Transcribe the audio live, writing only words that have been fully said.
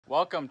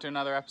Welcome to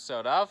another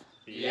episode of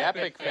the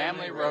Epic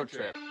Family Road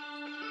Trip.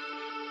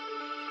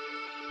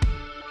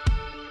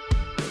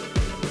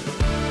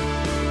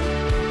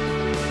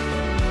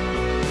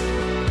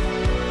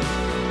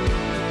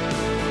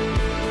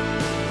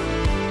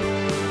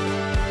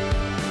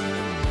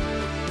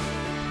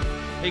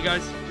 Hey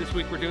guys, this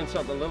week we're doing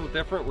something a little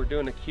different. We're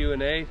doing a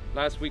Q&A.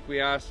 Last week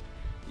we asked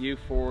you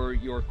for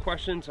your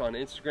questions on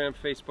Instagram,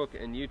 Facebook,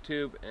 and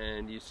YouTube,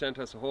 and you sent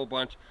us a whole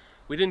bunch.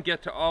 We didn't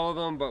get to all of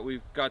them, but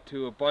we've got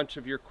to a bunch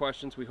of your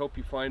questions. We hope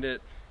you find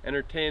it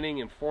entertaining,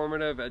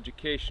 informative,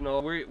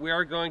 educational. We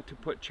are going to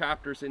put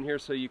chapters in here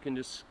so you can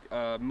just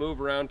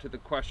move around to the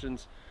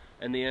questions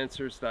and the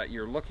answers that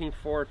you're looking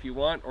for if you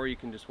want, or you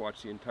can just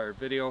watch the entire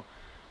video.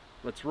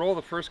 Let's roll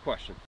the first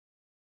question.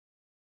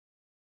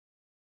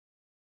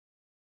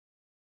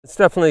 It's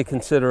definitely a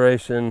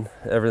consideration.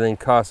 Everything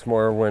costs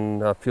more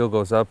when fuel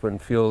goes up,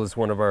 and fuel is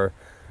one of our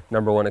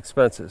 #1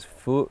 expenses.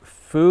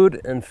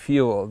 Food and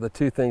fuel, the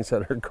two things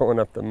that are going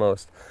up the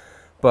most.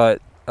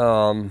 But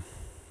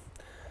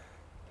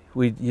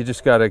you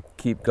just got to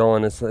keep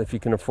going. If you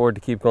can afford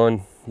to keep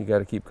going, you got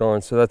to keep going.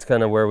 So that's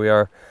kind of where we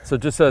are. So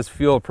just as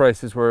fuel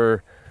prices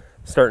were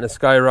starting to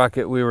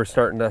skyrocket, we were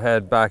starting to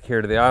head back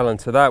here to the island.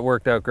 So that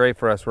worked out great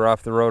for us. We're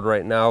off the road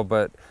right now,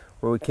 but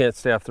we can't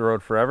stay off the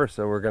road forever.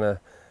 So we're going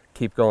to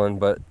keep going.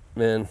 But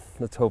man,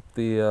 let's hope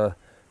the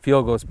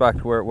fuel goes back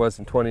to where it was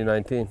in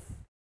 2019.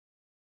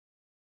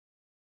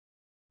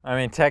 I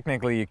mean,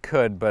 technically you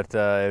could, but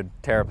it would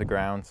tear up the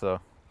ground, so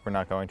we're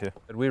not going to.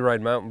 We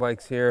ride mountain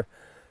bikes here,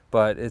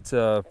 but it's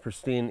a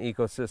pristine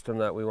ecosystem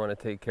that we want to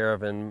take care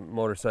of, and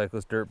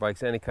motorcycles, dirt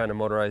bikes, any kind of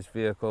motorized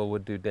vehicle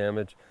would do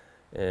damage.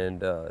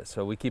 And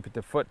so we keep it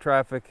to foot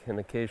traffic, and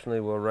occasionally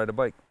we'll ride a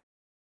bike.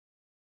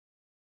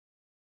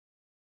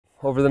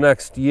 Over the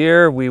next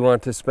year, we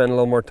want to spend a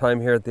little more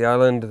time here at the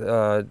island.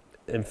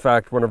 In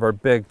fact, one of our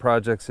big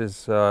projects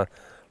is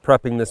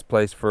prepping this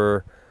place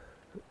for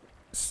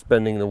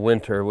spending the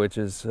winter, which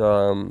is,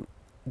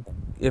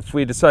 if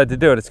we decide to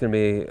do it, it's going to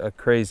be a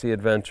crazy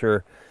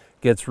adventure.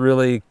 It gets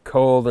really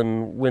cold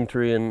and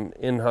wintry and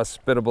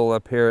inhospitable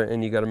up here,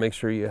 and you got to make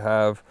sure you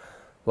have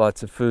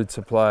lots of food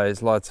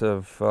supplies, lots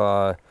of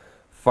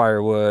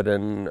firewood,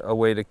 and a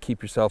way to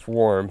keep yourself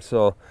warm.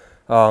 So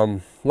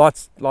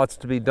lots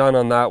to be done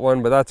on that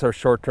one, but that's our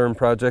short-term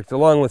project,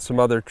 along with some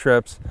other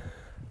trips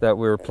that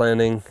we're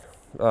planning.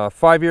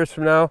 5 years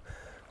from now,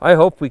 I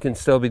hope we can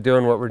still be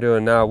doing what we're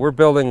doing now. We're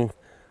building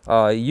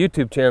a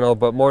YouTube channel,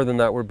 but more than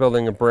that, we're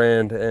building a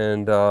brand,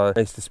 and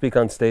nice to speak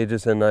on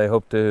stages, and I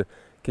hope to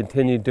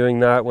continue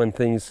doing that when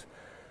things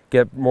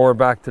get more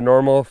back to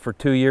normal. For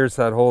 2 years,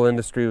 that whole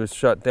industry was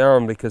shut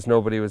down because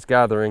nobody was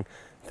gathering.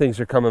 Things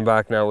are coming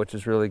back now, which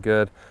is really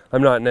good.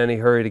 I'm not in any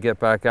hurry to get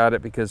back at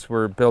it because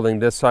we're building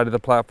this side of the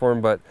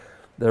platform, but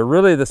they're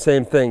really the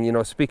same thing. You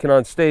know, speaking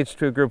on stage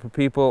to a group of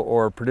people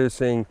or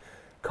producing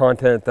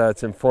content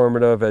that's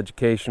informative,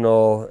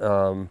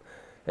 educational,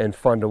 and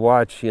fun to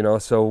watch, you know.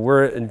 So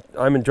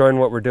I'm enjoying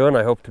what we're doing.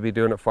 I hope to be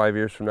doing it 5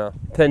 years from now.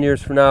 10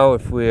 years from now,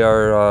 if we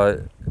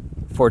are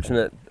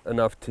fortunate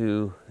enough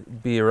to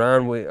be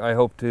around, I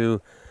hope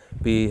to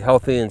be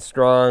healthy and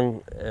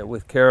strong. And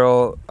with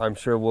Carol, I'm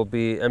sure we'll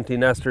be empty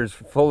nesters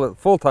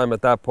full time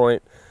at that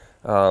point.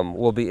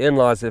 We'll be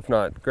in-laws, if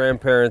not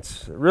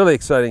grandparents. Really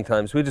exciting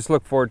times. We just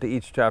look forward to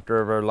each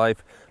chapter of our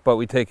life, but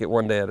we take it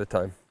one day at a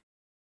time.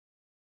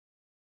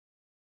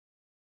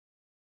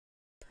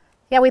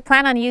 Yeah, we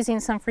plan on using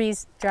some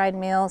freeze-dried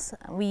meals.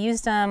 We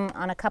used them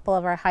on a couple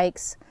of our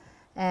hikes,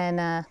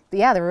 and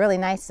yeah, they're really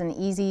nice and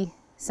easy,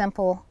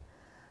 simple.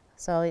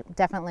 So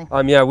definitely.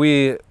 Yeah,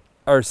 we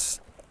are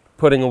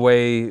putting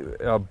away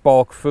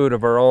bulk food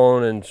of our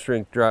own and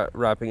shrink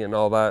wrapping it and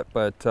all that,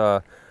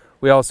 but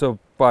we also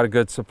bought a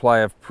good supply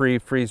of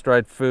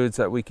pre-freeze-dried foods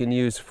that we can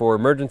use for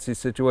emergency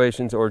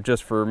situations or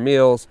just for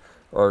meals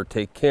or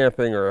take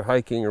camping or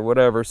hiking or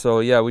whatever. So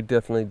yeah, we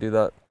definitely do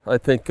that. I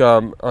think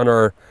on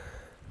our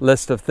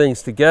list of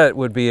things to get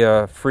would be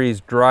a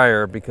freeze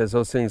dryer, because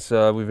those things,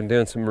 we've been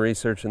doing some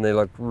research and they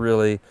look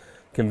really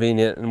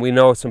convenient, and we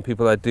know some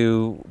people that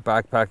do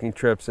backpacking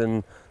trips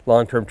and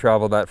long-term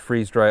travel that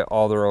freeze dry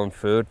all their own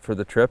food for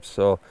the trips.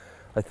 So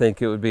I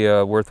think it would be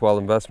a worthwhile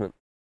investment.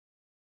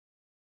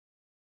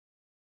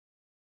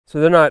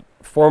 So they're not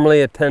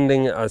formally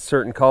attending a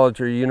certain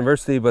college or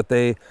university, but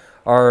they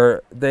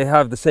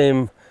have the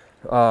same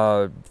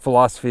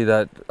philosophy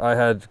that I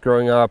had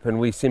growing up, and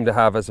we seem to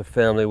have as a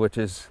family, which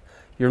is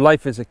your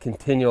life is a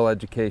continual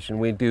education.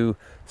 We do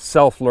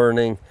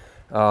self-learning.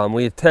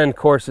 We attend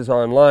courses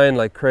online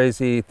like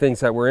crazy, things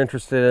that we're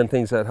interested in,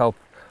 things that help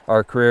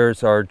our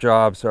careers, our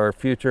jobs, our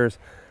futures.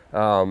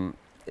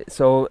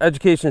 So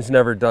education is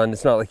never done.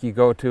 It's not like you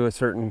go to a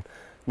certain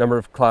number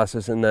of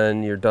classes and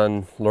then you're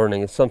done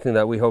learning. It's something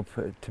that we hope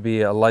to be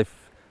a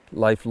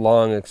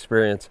lifelong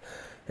experience.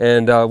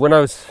 And when I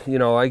was,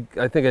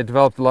 I think I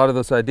developed a lot of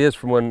those ideas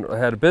from when I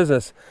had a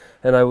business,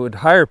 and I would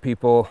hire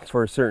people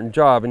for a certain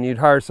job, and you'd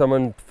hire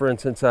someone, for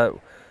instance, that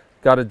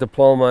got a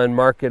diploma in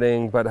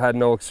marketing but had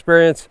no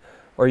experience,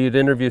 or you'd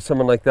interview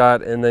someone like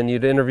that, and then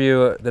you'd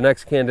interview the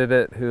next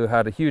candidate who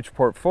had a huge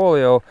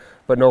portfolio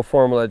but no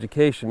formal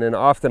education. And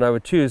often I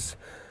would choose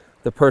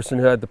the person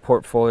who had the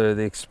portfolio,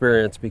 the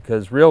experience,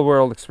 because real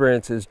world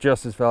experience is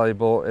just as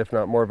valuable, if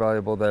not more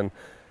valuable, than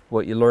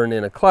what you learn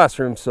in a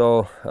classroom.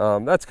 So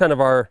that's kind of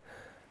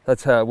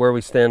where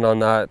we stand on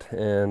that.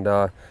 And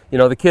you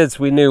know, the kids,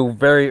 we knew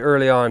very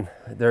early on,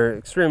 they're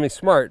extremely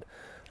smart,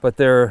 but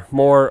they're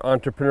more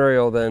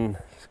entrepreneurial than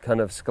kind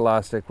of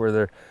scholastic, where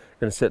they're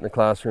going to sit in a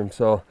classroom.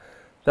 So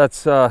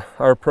that's our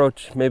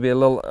approach, maybe a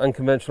little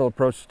unconventional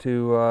approach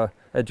to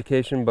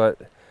education, but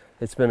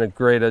it's been a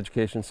great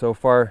education so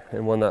far,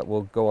 and one that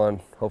will go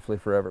on hopefully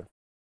forever.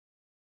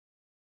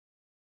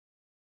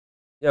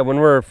 Yeah, when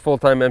we're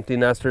full-time empty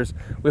nesters,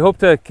 we hope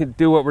to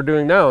do what we're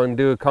doing now and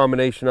do a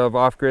combination of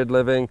off-grid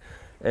living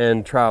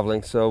and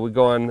traveling. So we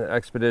go on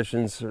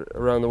expeditions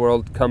around the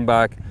world, come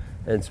back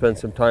and spend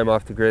some time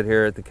off the grid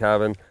here at the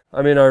cabin.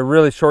 I mean, our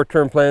really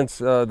short-term plans,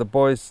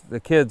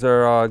 the kids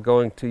are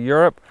going to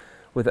Europe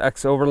with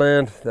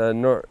Overland,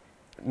 the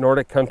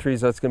Nordic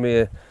countries. That's going to be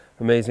an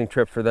amazing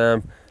trip for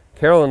them.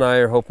 Carol and I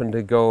are hoping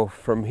to go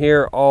from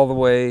here all the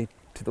way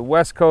to the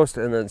west coast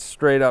and then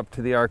straight up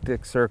to the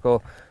Arctic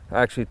Circle,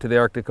 actually to the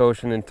Arctic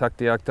Ocean in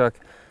Tuktoyaktuk.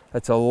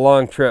 That's a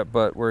long trip,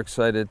 but we're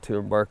excited to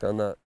embark on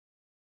that.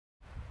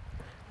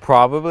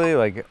 Probably,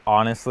 like,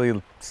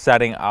 honestly,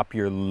 setting up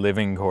your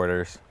living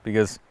quarters,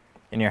 because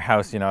in your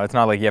house, you know, it's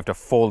not like you have to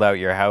fold out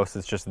your house,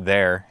 it's just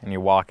there and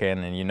you walk in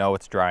and you know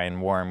it's dry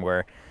and warm,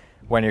 where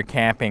when you're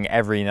camping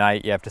every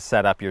night you have to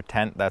set up your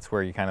tent. That's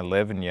where you kind of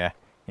live, and you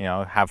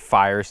know, have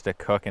fires to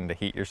cook and to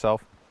heat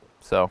yourself.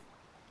 So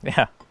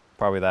yeah,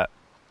 probably that.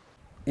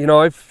 You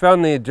know, I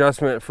found the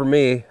adjustment for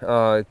me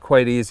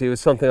quite easy. It was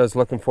something I was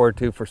looking forward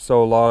to for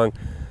so long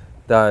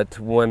that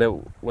when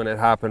it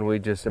happened, we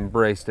just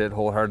embraced it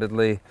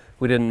wholeheartedly.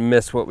 We didn't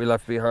miss what we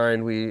left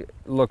behind. We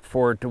looked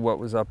forward to what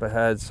was up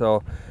ahead.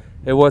 So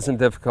it wasn't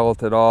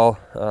difficult at all.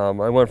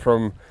 I went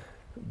from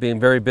being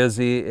very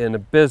busy in a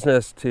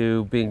business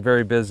to being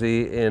very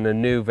busy in a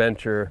new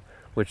venture,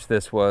 which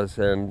this was,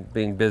 and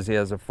being busy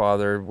as a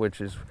father, which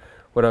is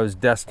what I was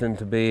destined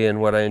to be and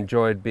what I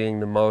enjoyed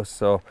being the most.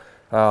 So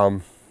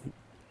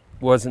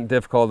wasn't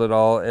difficult at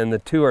all, and the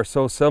two are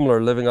so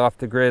similar. Living off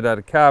the grid at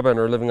a cabin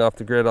or living off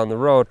the grid on the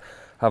road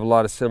have a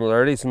lot of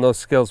similarities, and those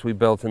skills we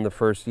built in the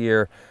first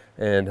year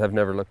and have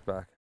never looked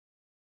back.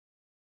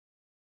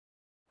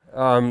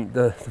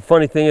 The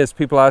funny thing is,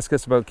 people ask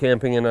us about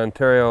camping in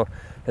Ontario,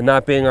 and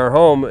that being our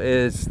home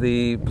is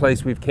the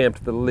place we've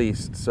camped the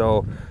least.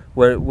 So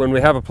when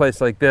we have a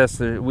place like this,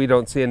 we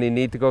don't see any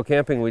need to go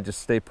camping. We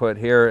just stay put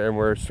here, and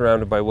we're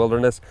surrounded by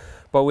wilderness.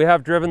 But we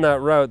have driven that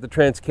route, the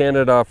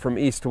Trans-Canada, from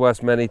east to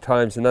west many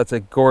times, and that's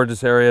a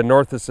gorgeous area.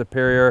 North of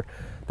Superior,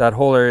 that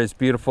whole area is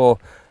beautiful.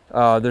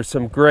 There's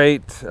some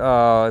great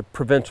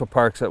provincial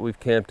parks that we've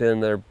camped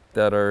in there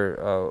that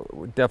are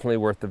definitely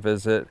worth the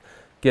visit.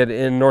 Get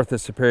in north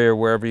of Superior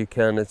wherever you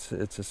can. It's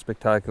a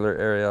spectacular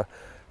area.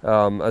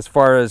 As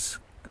far as,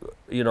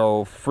 you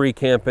know, free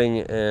camping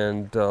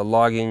and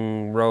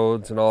logging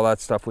roads and all that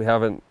stuff, we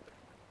haven't,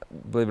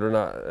 believe it or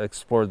not,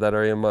 explored that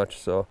area much.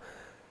 So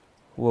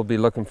we'll be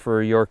looking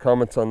for your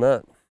comments on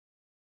that.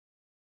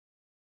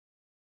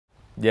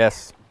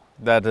 Yes,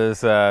 that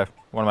is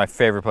one of my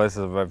favorite places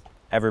I've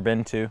ever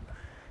been to,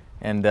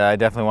 and I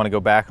definitely want to go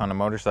back on a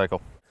motorcycle.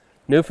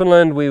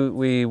 Newfoundland,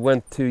 we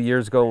went 2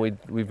 years ago, and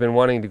we've been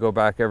wanting to go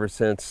back ever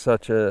since.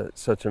 Such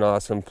an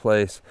awesome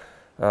place.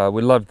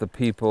 We loved the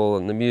people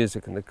and the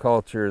music and the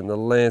culture and the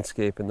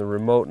landscape and the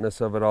remoteness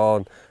of it all.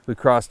 And we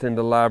crossed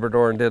into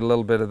Labrador and did a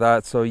little bit of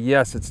that. So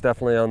yes, it's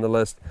definitely on the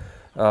list.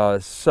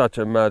 Such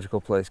a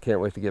magical place.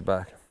 Can't wait to get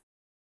back.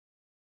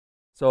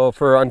 So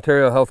for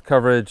Ontario health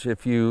coverage,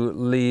 if you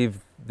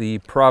leave the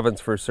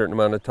province for a certain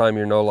amount of time,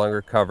 you're no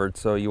longer covered.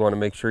 So you want to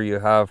make sure you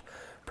have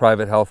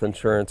private health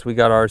insurance. We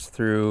got ours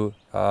through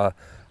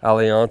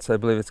Allianz, I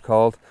believe it's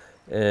called,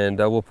 and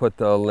we'll put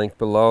the link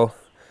below.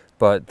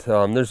 But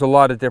there's a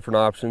lot of different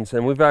options,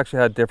 and we've actually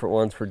had different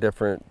ones for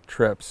different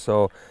trips.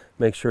 So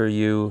make sure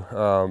you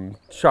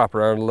shop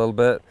around a little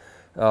bit.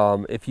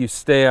 If you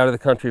stay out of the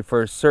country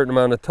for a certain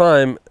amount of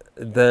time,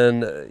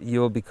 then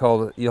you'll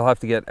have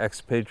to get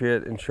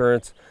expatriate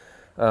insurance,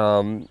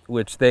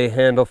 which they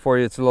handle for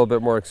you. It's a little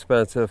bit more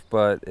expensive,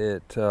 but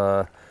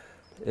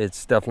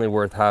it's definitely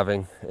worth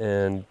having.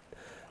 And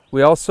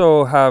we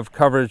also have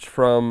coverage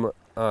from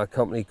a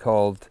company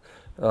called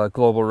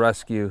Global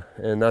Rescue,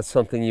 and that's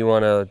something you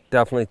want to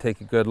definitely take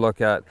a good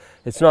look at.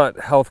 It's not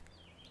health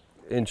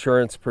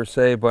insurance per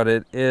se, but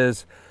it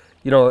is,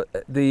 you know,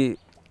 the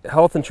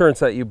health insurance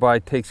that you buy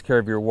takes care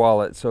of your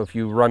wallet. So if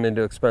you run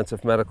into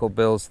expensive medical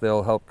bills,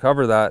 they'll help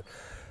cover that.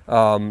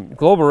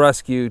 Global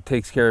Rescue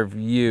takes care of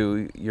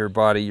you, your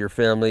body, your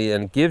family,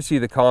 and gives you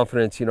the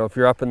confidence. You know, if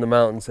you're up in the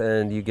mountains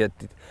and you get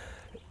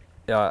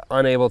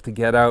unable to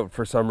get out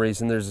for some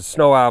reason, there's a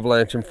snow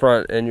avalanche in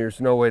front and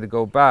there's no way to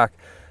go back,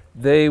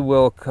 they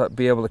will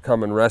be able to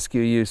come and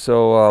rescue you.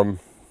 So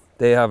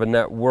they have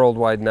a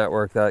worldwide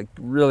network that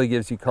really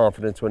gives you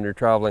confidence when you're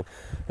traveling.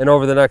 And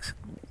over the next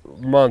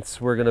months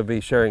we're going to be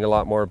sharing a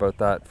lot more about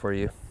that for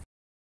you.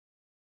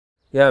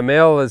 Yeah,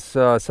 mail is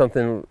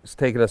something that's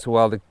taken us a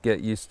while to get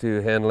used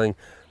to handling,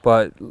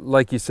 but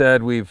like you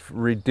said, we've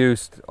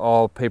reduced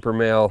all paper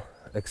mail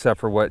except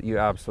for what you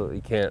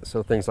absolutely can't.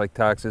 So things like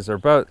taxes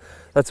are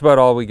that's about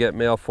all we get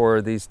mail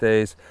for these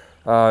days.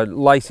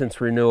 License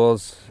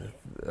renewals,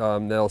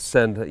 they'll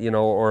send, you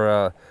know, or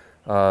a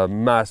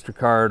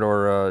MasterCard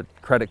or a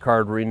credit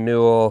card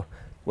renewal.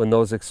 When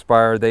those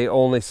expire, they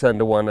only send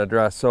to one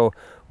address. So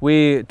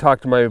we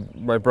talked to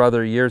my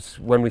brother years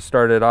when we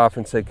started off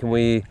and said, can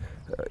we,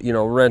 you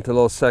know, rent a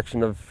little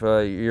section of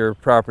your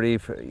property,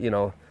 you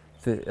know,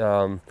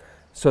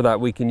 so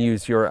that we can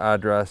use your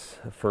address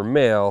for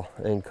mail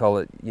and call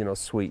it, you know,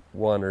 Suite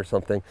 1 or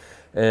something.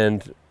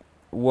 And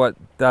what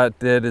that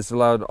did is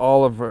allowed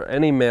all of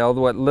any mail,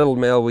 what little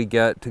mail we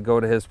get, to go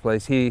to his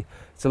place.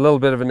 It's a little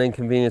bit of an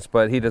inconvenience,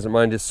 but he doesn't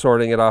mind just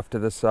sorting it off to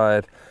the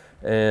side,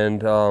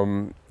 and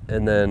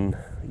then,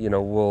 you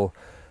know, we'll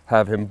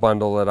have him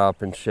bundle it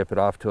up and ship it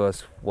off to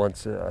us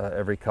once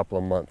every couple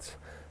of months.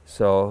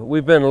 So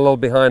we've been a little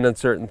behind on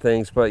certain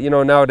things, but you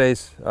know,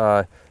 nowadays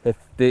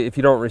if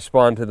you don't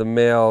respond to the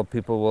mail,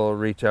 people will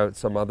reach out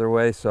some other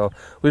way. So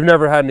we've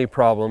never had any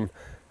problem,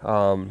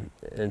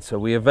 and so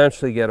we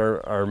eventually get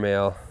our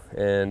mail.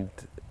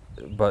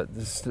 But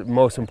the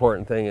most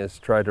important thing is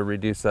try to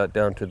reduce that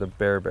down to the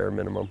bare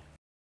minimum.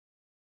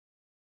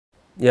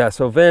 Yeah,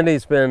 so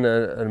VANDI's been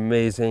an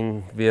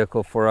amazing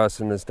vehicle for us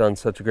and has done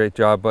such a great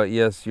job. But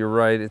yes, you're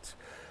right. It's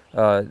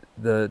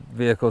the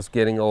vehicle's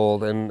getting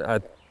old, and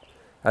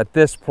at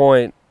this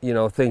point, you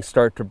know, things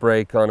start to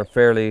break on a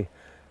fairly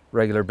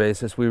regular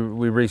basis. We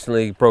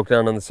recently broke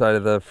down on the side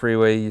of the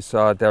freeway. You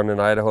saw it down in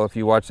Idaho. If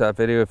you watched that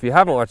video, if you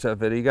haven't watched that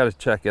video, you got to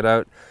check it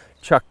out.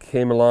 Chuck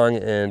came along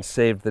and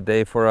saved the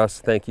day for us.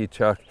 Thank you,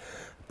 Chuck.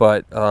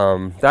 But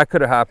that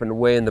could have happened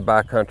way in the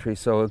backcountry,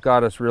 so it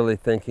got us really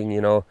thinking,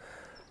 you know,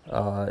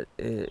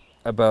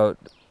 about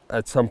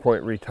at some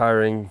point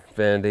retiring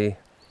VANDI.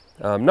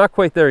 Not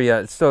quite there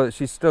yet.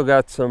 She's still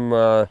got some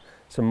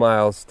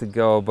miles to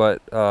go,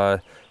 but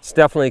it's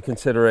definitely a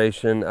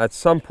consideration. At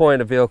some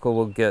point, a vehicle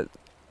will get,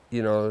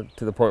 you know,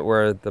 to the point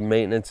where the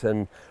maintenance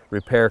and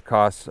repair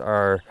costs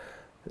are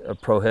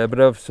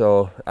prohibitive.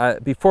 So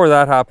before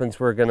that happens,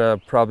 we're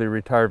gonna probably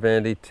retire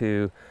VANDI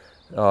to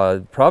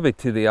probably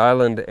to the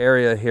island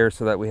area here,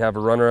 so that we have a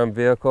runaround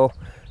vehicle.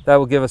 That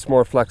will give us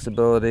more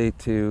flexibility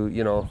to,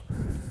 you know,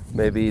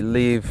 maybe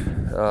leave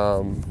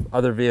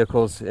other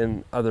vehicles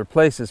in other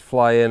places,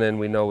 fly in, and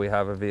we know we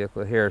have a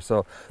vehicle here.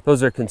 So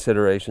those are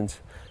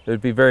considerations. It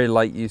would be very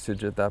light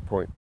usage at that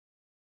point.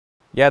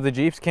 Yeah, the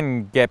Jeeps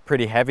can get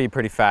pretty heavy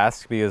pretty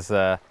fast because,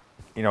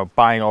 you know,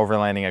 buying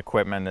overlanding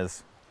equipment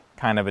is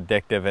kind of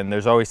addictive, and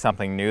there's always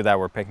something new that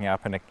we're picking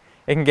up, and it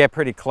can get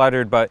pretty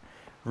cluttered. But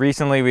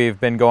recently we've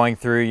been going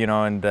through, you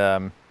know,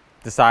 and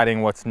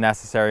deciding what's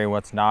necessary and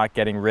what's not,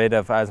 getting rid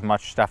of as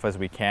much stuff as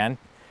we can,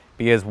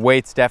 because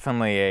weight's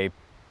definitely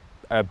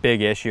a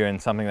big issue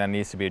and something that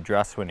needs to be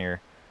addressed when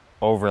you're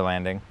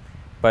overlanding.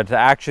 But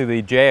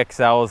actually, the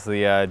JXLs,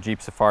 the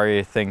Jeep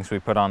Safari things we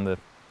put on the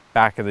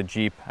back of the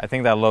Jeep, I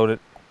think that loaded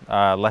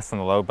less than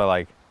the load by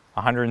like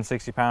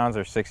 160 pounds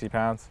or 60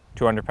 pounds,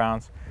 200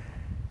 pounds.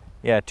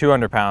 Yeah,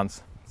 200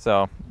 pounds.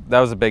 So that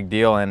was a big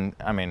deal. And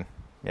I mean,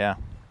 yeah,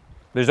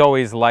 there's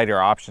always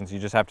lighter options. You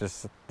just have to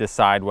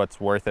decide what's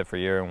worth it for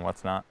you and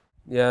what's not.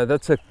 Yeah,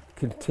 that's a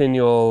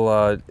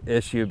continual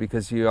issue,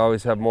 because you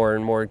always have more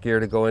and more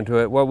gear to go into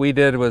it. What we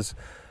did was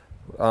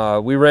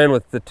we ran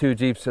with the two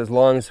Jeeps as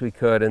long as we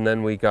could, and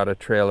then we got a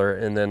trailer,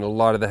 and then a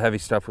lot of the heavy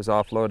stuff was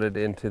offloaded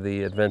into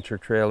the adventure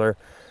trailer.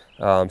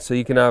 So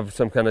you can have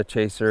some kind of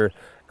chaser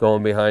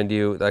going behind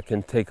you that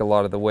can take a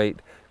lot of the weight.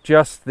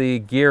 Just the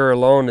gear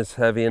alone is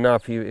heavy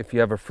enough. If you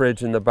have a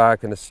fridge in the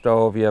back and a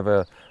stove, you have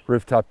a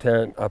rooftop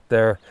tent up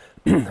there,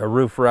 a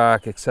roof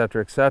rack,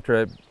 etc.,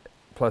 etc.,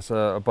 plus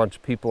a bunch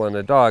of people and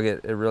a dog,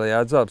 it really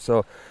adds up.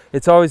 So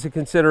it's always a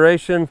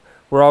consideration.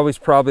 We're always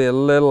probably a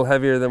little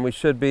heavier than we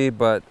should be,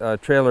 but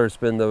trailer has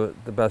been the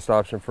best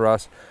option for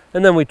us.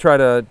 And then we try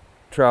to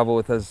travel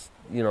with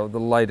the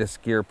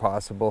lightest gear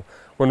possible.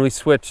 When we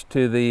switched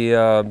to the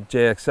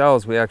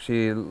JXLs, we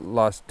actually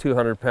lost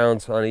 200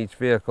 pounds on each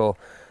vehicle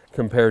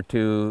compared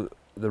to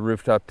the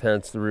rooftop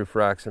tents, the roof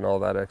racks, and all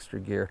that extra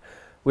gear.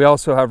 We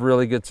also have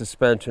really good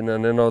suspension,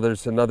 and I know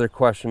there's another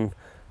question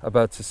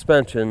about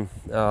suspension.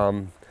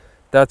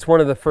 That's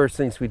one of the first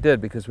things we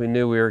did, because we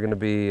knew we were going to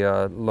be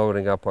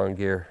loading up on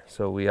gear,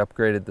 so we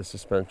upgraded the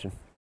suspension.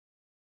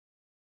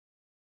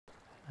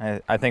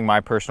 I think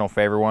my personal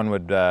favorite one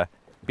would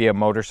be a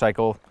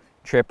motorcycle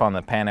trip on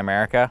the Pan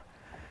America.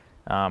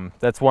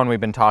 That's one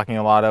we've been talking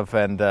a lot of,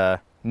 and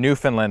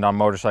Newfoundland on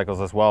motorcycles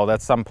as well.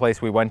 That's some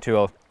place we went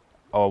to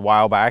a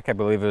while back. I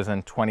believe it was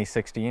in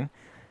 2016,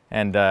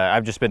 and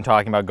I've just been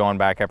talking about going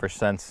back ever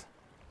since.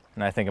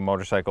 And I think a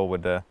motorcycle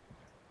would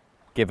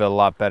give a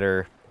lot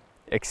better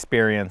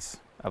experience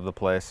of the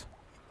place.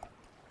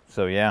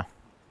 So yeah,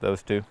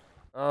 those two.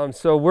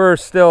 So we're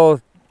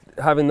still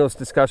having those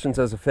discussions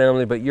as a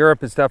family, but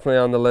Europe is definitely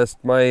on the list.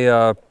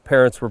 My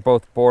parents were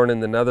both born in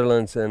the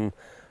Netherlands, and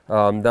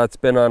That's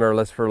been on our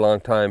list for a long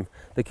time.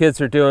 The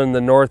kids are doing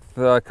the north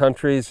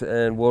countries,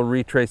 and we'll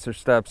retrace their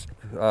steps.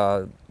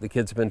 The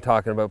kids have been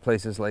talking about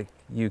places like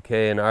UK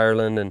and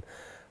Ireland,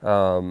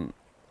 and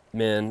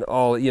man,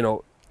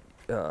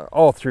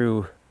 all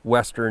through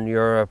Western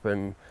Europe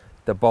and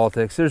the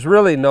Baltics. There's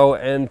really no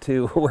end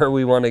to where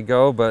we want to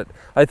go, but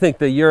I think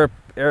the Europe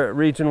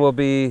region will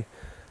be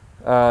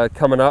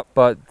coming up.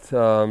 But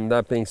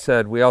that being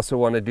said, we also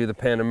want to do the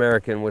Pan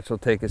American, which will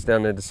take us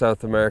down into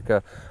South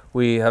America.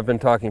 We have been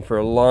talking for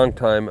a long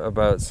time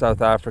about South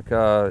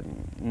Africa,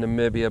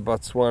 Namibia,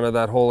 Botswana,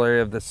 that whole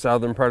area of the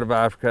southern part of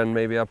Africa, and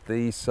maybe up the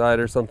east side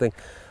or something.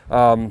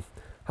 How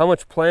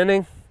much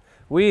planning?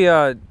 We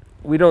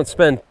don't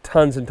spend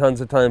tons and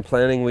tons of time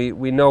planning.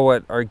 We know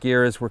what our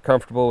gear is. We're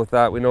comfortable with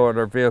that. We know what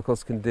our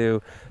vehicles can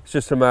do. It's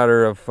just a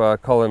matter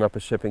of calling up a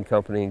shipping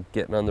company and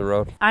getting on the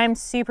road. I'm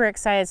super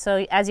excited.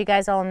 So as you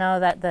guys all know,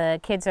 that the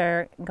kids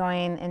are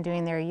going and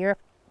doing their Europe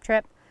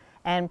trip,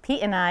 and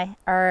Pete and I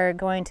are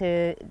going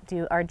to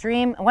do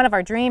one of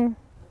our dream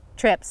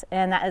trips,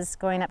 and that is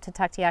going up to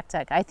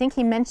Tuktoyaktuk. I think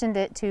he mentioned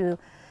it to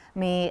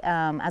me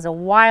as a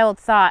wild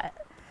thought,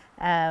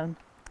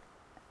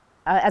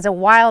 as a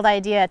wild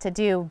idea to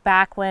do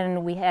back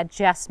when we had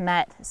just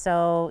met.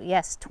 So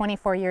yes,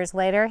 24 years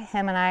later,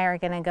 him and I are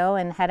going to go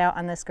and head out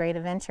on this great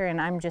adventure, and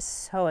I'm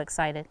just so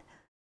excited.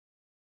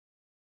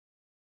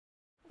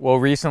 Well,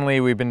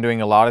 recently we've been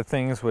doing a lot of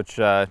things, which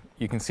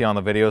you can see on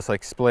the videos,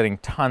 like splitting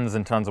tons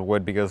and tons of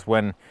wood, because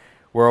when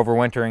we're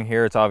overwintering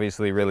here, it's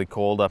obviously really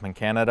cold up in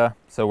Canada.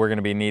 So we're going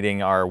to be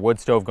needing our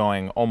wood stove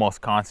going almost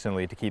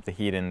constantly to keep the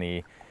heat in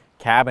the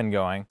cabin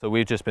going. So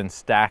we've just been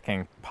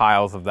stacking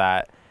piles of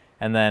that.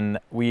 And then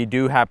we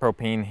do have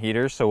propane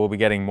heaters, so we'll be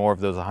getting more of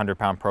those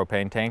 100-pound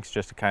propane tanks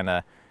just to kind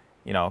of,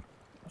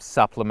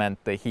 supplement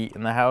the heat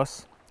in the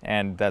house.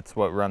 And that's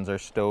what runs our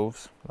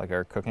stoves, like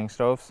our cooking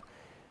stoves.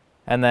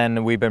 And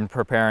then we've been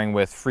preparing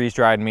with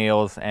freeze-dried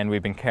meals, and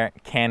we've been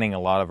canning a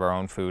lot of our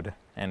own food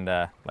and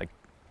like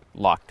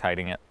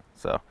Loctiting it.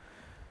 So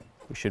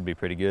we should be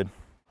pretty good.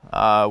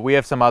 We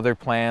have some other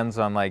plans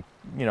on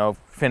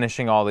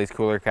finishing all these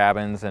cooler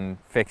cabins and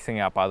fixing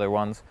up other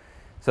ones.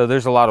 So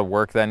there's a lot of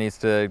work that needs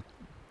to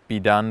be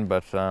done,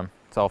 but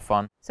it's all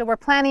fun. So we're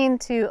planning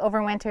to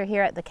overwinter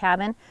here at the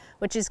cabin,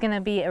 which is going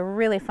to be a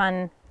really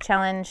fun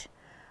challenge.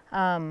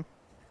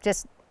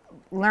 Just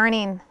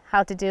learning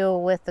how to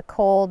deal with the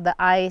cold, the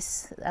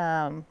ice,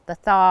 the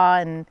thaw,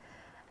 and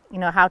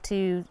how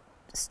to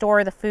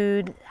store the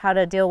food, how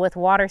to deal with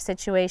water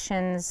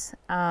situations.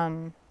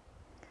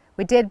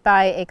 We did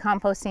buy a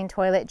composting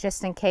toilet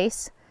just in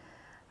case.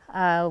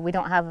 We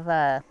don't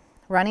have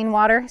running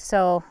water,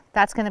 so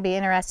that's going to be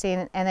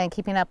interesting, and then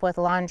keeping up with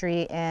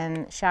laundry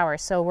and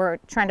showers. So we're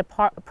trying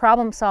to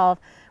problem solve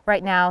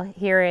right now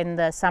here in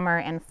the summer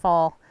and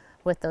fall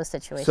with those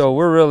situations. So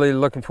we're really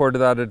looking forward to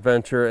that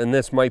adventure, and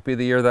this might be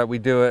the year that we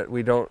do it.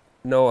 We don't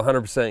know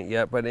 100%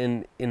 yet, but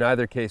in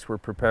either case, we're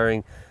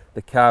preparing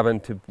the cabin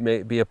to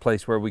be a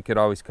place where we could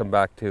always come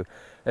back to.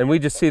 And we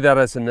just see that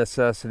as a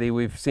necessity.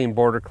 We've seen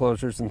border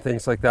closures and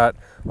things like that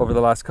over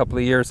the last couple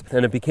of years,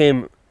 and it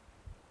became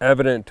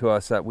evident to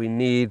us that we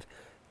need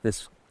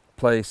this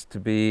place to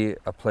be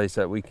a place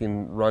that we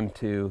can run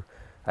to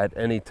at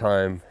any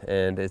time,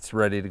 and it's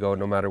ready to go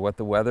no matter what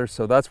the weather.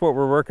 So that's what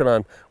we're working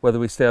on, whether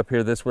we stay up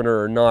here this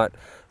winter or not.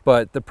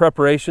 But the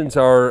preparations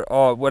are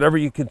whatever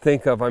you can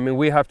think of. I mean,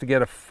 we have to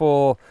get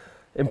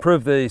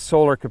improve the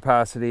solar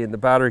capacity and the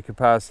battery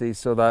capacity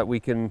so that we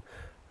can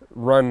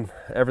run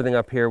everything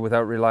up here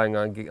without relying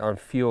on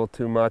fuel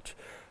too much.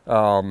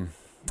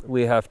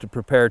 We have to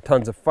prepare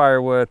tons of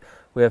firewood.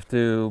 We have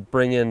to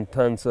bring in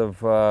tons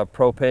of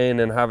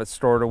propane and have it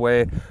stored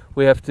away.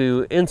 We have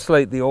to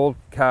insulate the old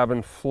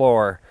cabin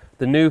floor.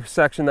 The new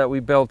section that we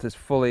built is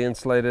fully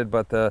insulated,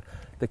 but the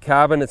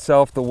cabin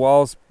itself, the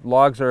walls,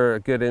 logs are a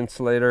good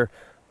insulator,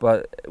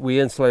 but we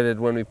insulated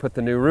when we put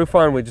the new roof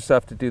on. We just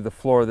have to do the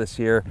floor this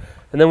year.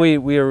 And then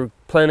we are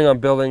planning on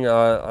building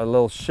a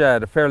little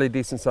shed, a fairly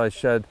decent sized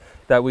shed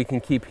that we can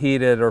keep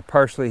heated or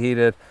partially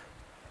heated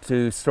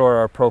to store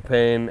our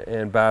propane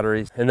and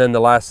batteries. And then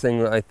the last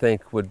thing I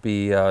think would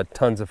be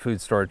tons of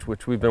food storage,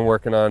 which we've been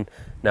working on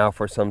now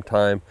for some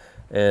time,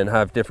 and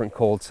have different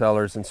cold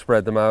cellars and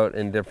spread them out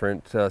in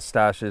different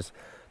stashes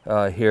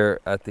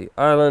here at the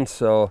island.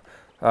 So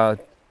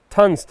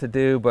tons to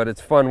do, but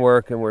it's fun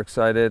work and we're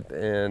excited,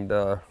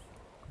 and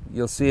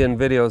you'll see in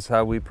videos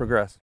how we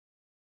progress.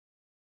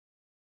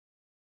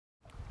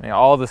 I mean,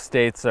 all the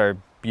states are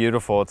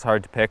beautiful. It's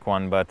hard to pick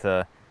one,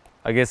 but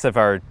I guess if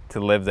I were to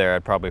live there,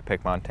 I'd probably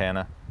pick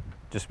Montana,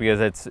 just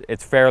because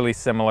it's fairly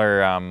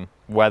similar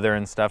weather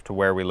and stuff to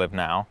where we live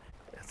now.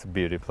 It's a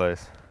beauty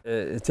place.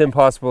 It's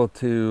impossible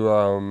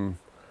to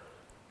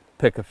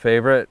pick a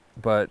favorite,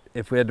 but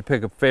if we had to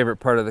pick a favorite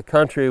part of the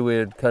country,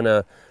 we'd kind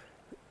of,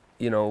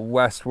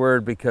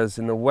 westward, because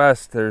in the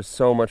west there's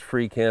so much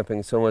free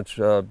camping, so much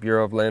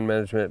Bureau of Land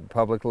Management,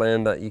 public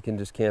land that you can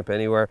just camp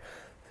anywhere,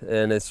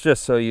 and it's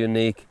just so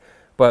unique.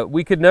 But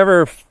we could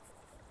never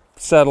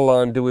settle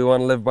on, do we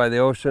want to live by the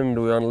ocean,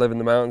 do we want to live in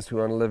the mountains, do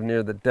we want to live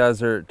near the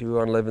desert, do we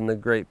want to live in the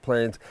Great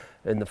Plains?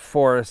 in the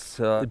forests.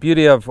 The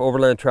beauty of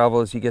overland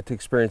travel is you get to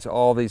experience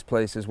all these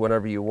places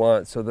whenever you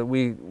want, so that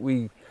we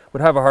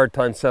would have a hard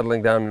time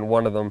settling down in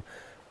one of them.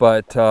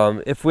 But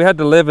if we had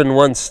to live in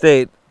one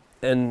state,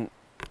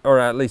 or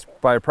at least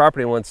buy a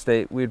property in one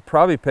state, we'd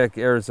probably pick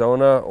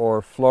Arizona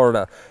or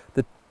Florida.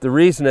 The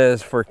reason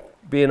is, for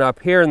being up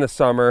here in the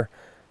summer,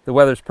 the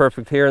weather's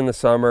perfect here in the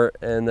summer,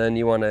 and then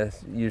you want to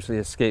usually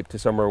escape to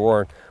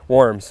somewhere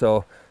warm.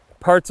 So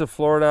parts of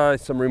Florida,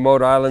 some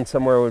remote island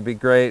somewhere would be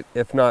great.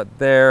 If not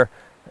there,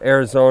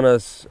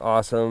 Arizona's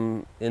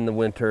awesome in the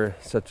winter,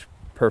 such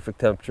perfect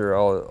temperature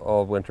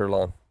all winter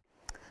long.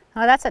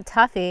 Oh, that's a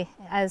toughie,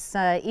 as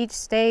each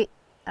state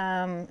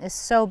is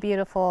so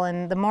beautiful,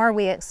 and the more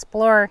we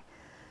explore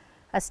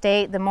a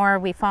state, the more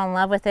we fall in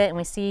love with it and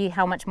we see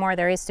how much more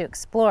there is to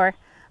explore.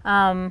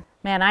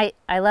 Man,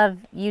 I love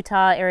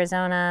Utah,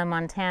 Arizona,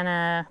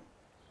 Montana,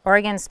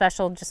 Oregon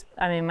special. Just,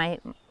 I mean,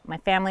 my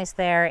family's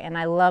there and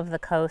I love the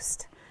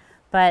coast.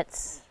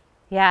 But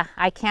yeah,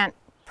 I can't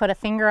put a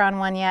finger on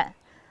one yet,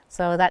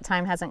 so that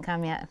time hasn't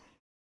come yet.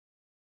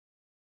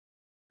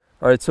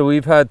 All right, so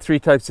we've had 3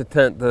 types of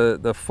tent: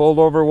 the fold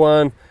over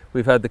one,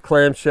 we've had the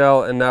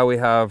clamshell, and now we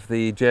have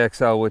the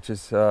JXL, which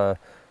is a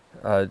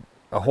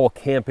whole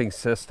camping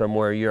system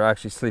where you're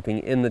actually sleeping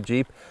in the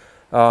Jeep.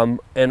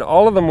 And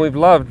all of them we've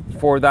loved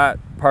for that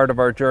part of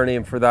our journey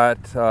and for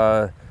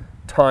that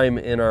time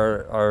in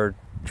our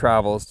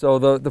travels. So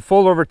the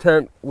fold over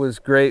tent was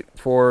great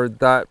for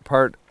that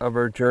part of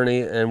our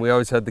journey, and we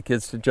always had the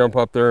kids to jump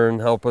up there and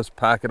help us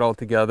pack it all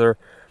together.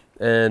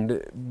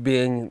 And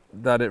being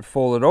that it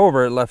folded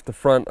over, it left the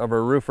front of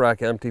our roof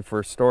rack empty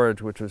for storage,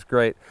 which was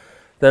great.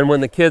 Then when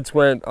the kids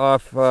went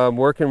off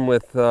working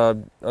with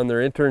on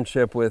their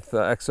internship with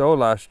XO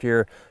last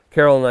year,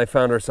 Carol and I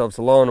found ourselves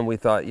alone, and we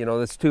thought, you know,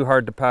 it's too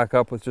hard to pack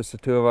up with just the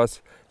 2 of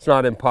us. It's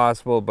not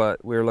impossible,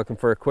 but we were looking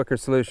for a quicker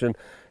solution,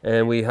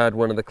 and we had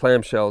one of the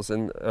clamshells,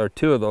 or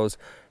 2 of those,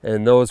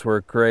 and those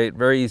were great,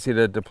 very easy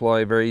to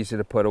deploy, very easy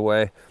to put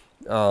away.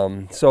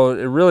 So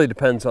it really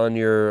depends on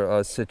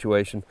your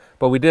situation,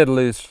 but we did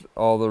lose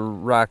all the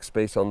rack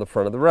space on the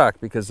front of the rack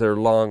because they're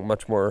long,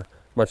 much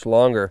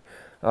longer.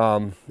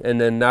 And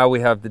then now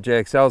we have the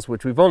JXLs,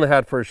 which we've only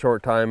had for a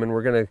short time, and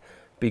we're going to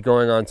be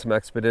going on some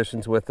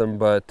expeditions with them,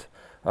 but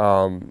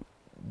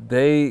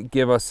they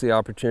give us the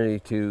opportunity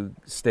to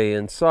stay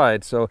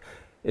inside. So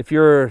if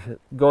you're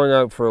going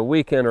out for a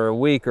weekend or a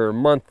week or a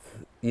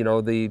month, you know,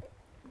 the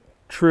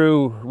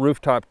true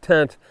rooftop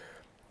tent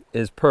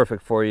is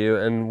perfect for you,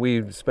 and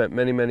we've spent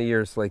many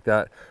years like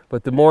that.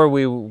 But the more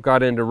we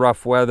got into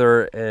rough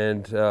weather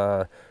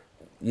and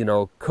you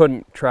know,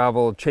 couldn't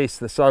travel, chase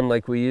the sun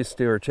like we used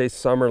to, or chase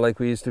summer like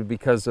we used to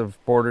because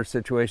of border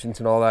situations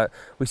and all that,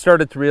 we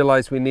started to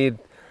realize we need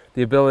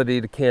the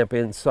ability to camp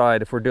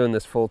inside if we're doing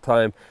this full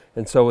time.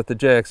 And so with the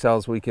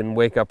JXLs, we can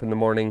wake up in the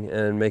morning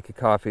and make a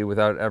coffee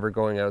without ever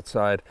going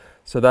outside.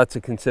 So that's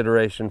a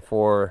consideration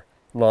for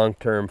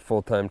long-term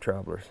full-time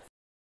travelers.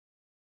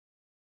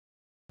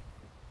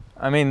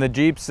 I mean, the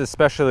Jeeps,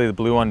 especially the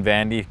blue one,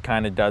 VANDI,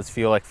 kind of does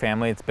feel like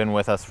family. It's been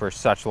with us for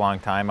such a long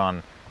time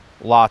on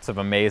lots of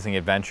amazing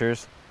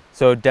adventures.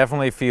 So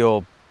definitely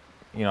feel,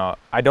 you know,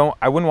 I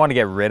wouldn't want to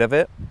get rid of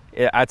it.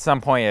 At some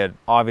point, it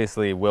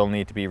obviously will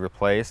need to be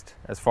replaced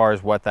as far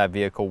as what that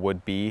vehicle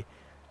would be.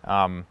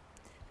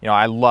 You know,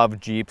 I love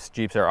Jeeps.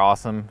 Jeeps are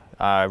awesome.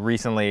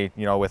 Recently,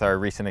 you know, with our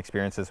recent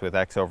experiences with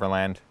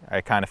Overland,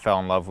 I kind of fell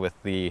in love with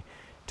the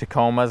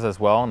Tacomas as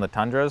well and the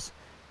Tundras.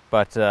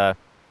 But I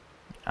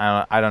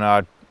don't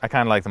know, I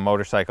kind of like the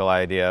motorcycle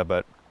idea,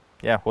 but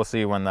yeah, we'll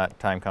see when that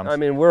time comes. I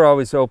mean, we're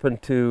always open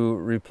to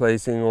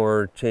replacing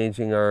or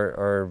changing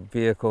our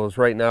vehicles.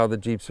 Right now, the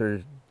Jeeps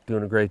are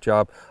doing a great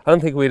job. I don't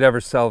think we'd ever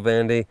sell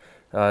VANDI.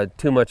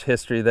 Too much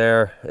history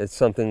there. It's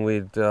something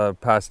we'd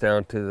pass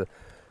down to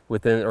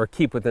or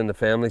keep within the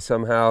family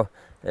somehow,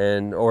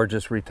 or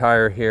just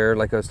retire here,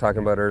 like I was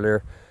talking about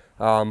earlier.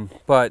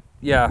 But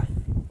yeah,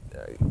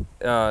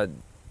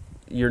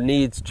 your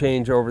needs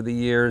change over the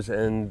years,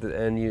 and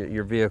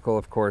your vehicle,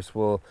 of course,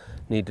 will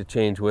need to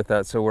change with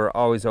that. So we're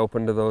always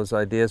open to those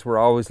ideas. We're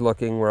always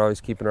looking, we're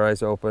always keeping our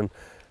eyes open,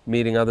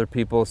 meeting other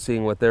people,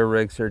 seeing what their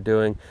rigs are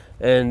doing.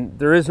 And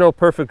there is no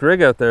perfect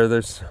rig out there.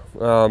 There's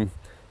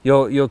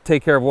you'll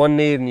take care of one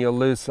need and you'll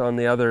lose on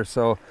the other.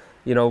 So,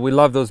 you know, we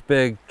love those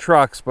big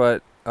trucks,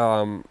 but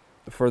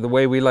for the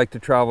way we like to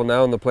travel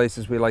now and the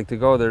places we like to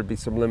go, there'd be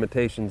some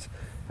limitations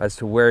as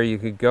to where you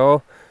could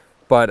go.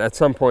 But at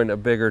some point, a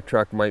bigger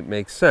truck might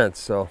make sense.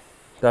 So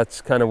that's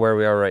kind of where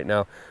we are right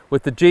now.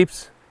 With the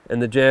Jeeps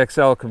and the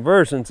JXL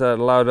conversions, that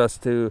allowed us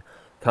to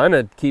kind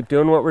of keep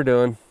doing what we're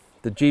doing.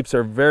 The Jeeps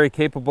are very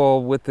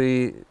capable with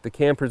the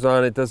campers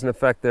on. It doesn't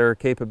affect their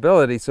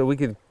capability, so we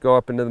could go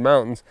up into the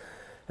mountains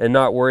and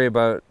not worry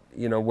about,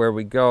 you know, where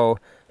we go,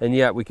 and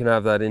yet we can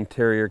have that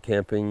interior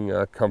camping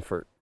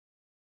comfort.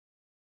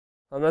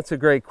 That's a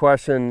great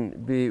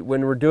question.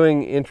 When we're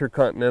doing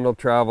intercontinental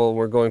travel,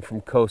 we're going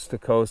from coast to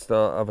coast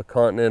of a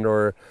continent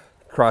or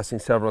crossing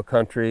several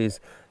countries,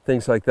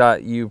 things like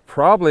that, you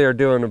probably are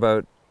doing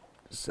about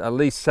at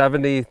least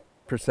 70%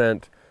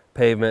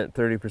 pavement,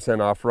 30%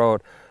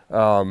 off-road.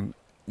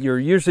 you're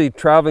usually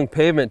traveling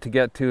pavement to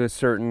get to a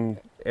certain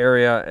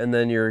area, and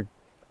then you're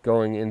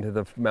going into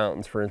the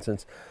mountains, for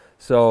instance.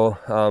 So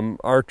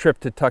our trip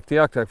to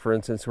Tuktoyaktuk, for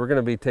instance, we're going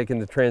to be taking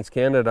the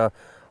Trans-Canada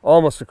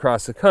almost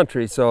across the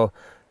country. So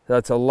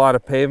that's a lot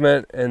of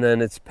pavement, and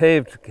then it's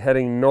paved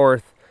heading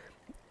north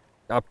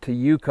up to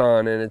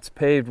Yukon, and it's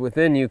paved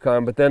within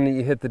Yukon, but then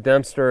you hit the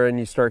Dempster and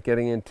you start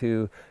getting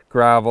into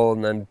gravel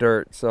and then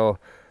dirt. So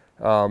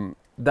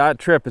that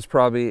trip is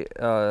probably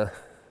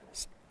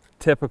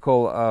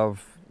typical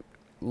of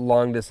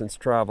long distance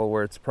travel,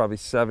 where it's probably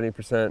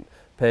 70%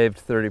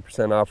 paved,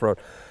 30% off-road.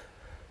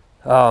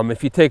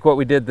 If you take what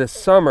we did this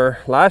summer,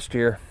 last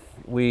year,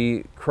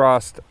 we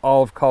crossed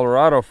all of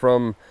Colorado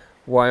from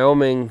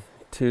Wyoming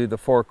to the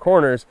Four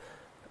Corners,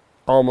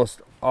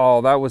 almost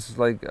all. That was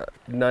like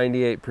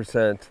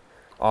 98%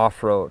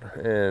 off-road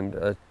and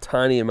a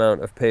tiny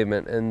amount of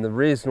pavement. And the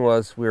reason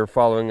was we were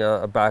following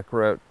a back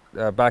route,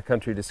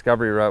 backcountry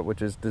discovery route,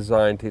 which is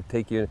designed to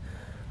take you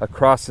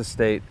across the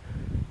state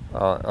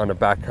on a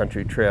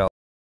backcountry trail.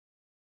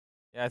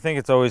 Yeah, I think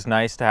it's always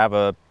nice to have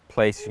a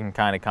place you can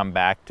kind of come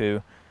back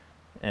to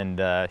and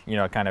you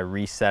know, kind of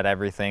reset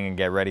everything and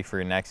get ready for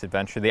your next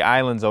adventure. The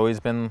island's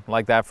always been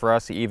like that for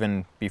us,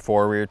 even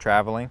before we were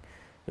traveling.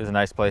 It was a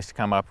nice place to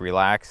come up,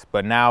 relax.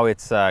 But now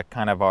it's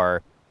kind of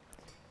our,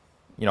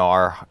 you know,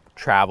 our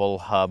travel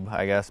hub,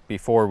 I guess.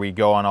 Before we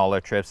go on all our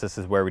trips, this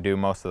is where we do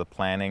most of the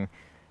planning.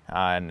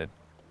 And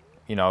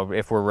you know,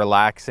 if we're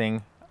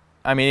relaxing,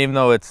 I mean, even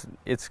though it's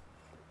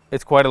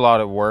quite a lot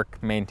of work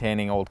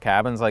maintaining old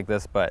cabins like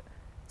this, but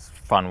it's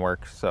fun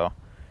work. So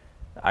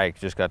I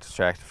just got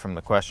distracted from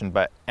the question.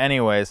 But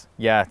anyways,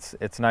 yeah,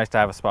 it's nice to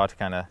have a spot to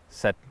kind of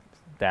set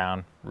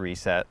down,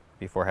 reset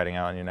before heading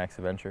out on your next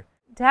adventure.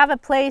 To have a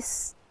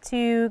place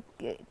to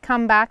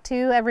come back to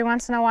every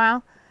once in a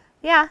while,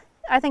 yeah,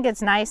 I think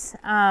it's nice.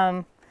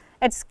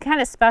 It's kind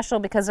of special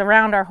because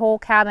around our whole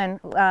cabin,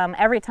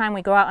 every time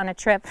we go out on a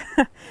trip,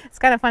 it's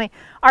kind of funny,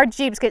 our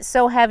Jeeps get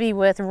so heavy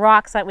with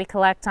rocks that we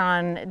collect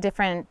on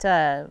different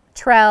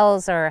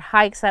trails or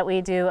hikes that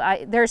we do.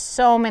 There's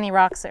so many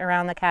rocks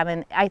around the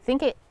cabin. I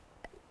think it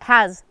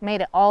has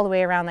made it all the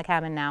way around the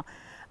cabin now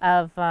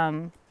of,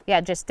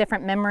 yeah, just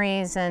different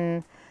memories.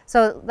 And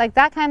so like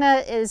that kind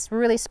of is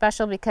really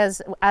special because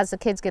as the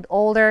kids get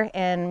older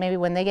and maybe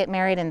when they get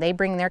married and they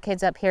bring their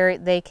kids up here,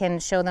 they can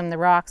show them the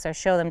rocks or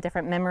show them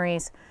different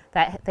memories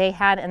that they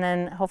had, and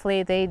then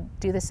hopefully they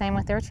do the same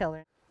with their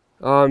children.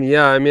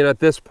 Yeah, I mean, at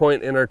this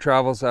point in our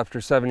travels,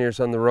 after 7 years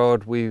on the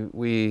road,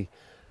 we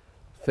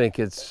think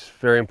it's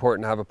very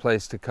important to have a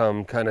place to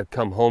come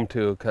home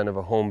to, kind of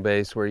a home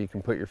base where you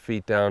can put your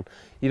feet down.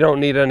 You don't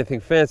need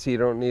anything fancy, you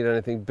don't need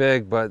anything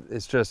big, but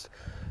it's just,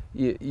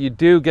 you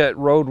do get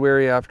road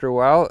weary after a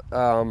while,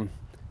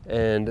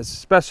 and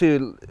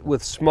especially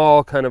with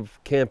small kind of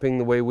camping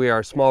the way we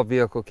are, small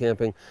vehicle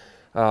camping,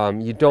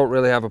 you don't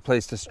really have a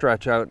place to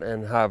stretch out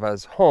and have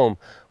as home.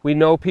 We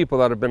know people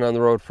that have been on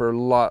the road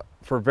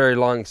for very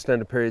long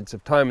extended periods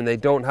of time, and they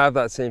don't have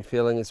that same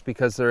feeling. It's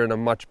because they're in a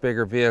much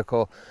bigger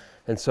vehicle,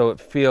 and so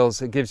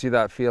it gives you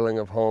that feeling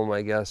of home,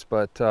 I guess.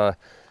 But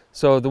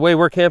so the way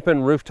we're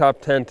camping,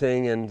 rooftop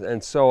tenting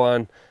and so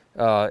on,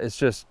 it's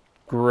just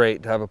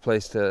great to have a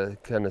place to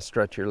kind of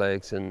stretch your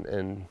legs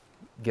and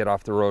get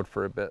off the road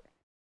for a bit.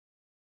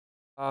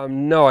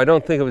 No, I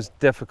don't think it was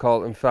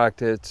difficult. In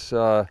fact, it's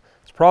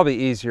probably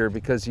easier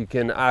because you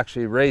can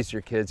actually raise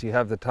your kids. You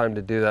have the time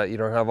to do that. You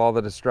don't have all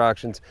the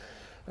distractions.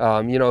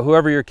 You know,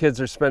 whoever your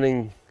kids are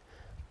spending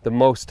the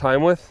most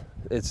time with,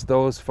 it's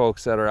those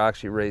folks that are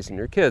actually raising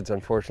your kids,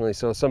 unfortunately.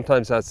 So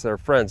sometimes that's their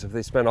friends. If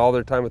they spend all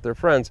their time with their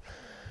friends,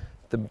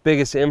 the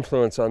biggest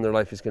influence on their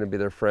life is going to be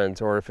their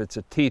friends, or if it's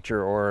a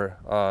teacher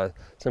or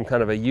some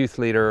kind of a youth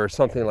leader or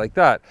something like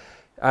that.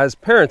 As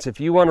parents, if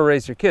you want to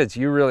raise your kids,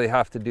 you really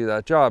have to do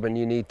that job, and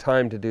you need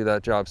time to do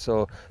that job.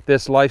 So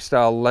this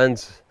lifestyle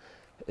lends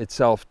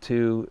itself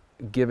to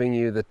giving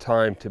you the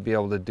time to be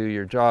able to do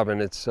your job,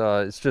 and it's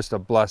just a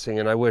blessing,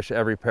 and I wish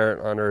every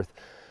parent on earth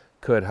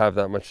could have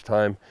that much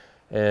time.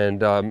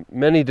 And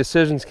many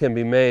decisions can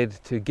be made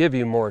to give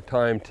you more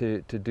time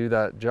to do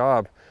that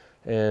job.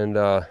 And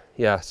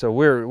yeah, so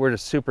we're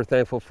just super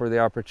thankful for the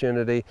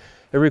opportunity.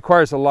 It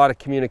requires a lot of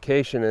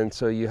communication, and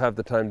so you have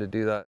the time to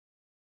do that.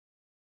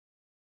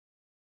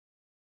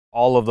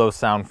 All of those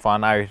sound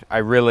fun. I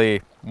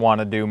really want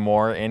to do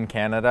more in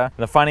Canada.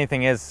 The funny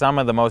thing is, some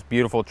of the most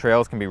beautiful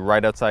trails can be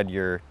right outside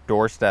your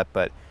doorstep,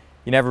 but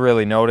you never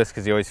really notice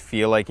because you always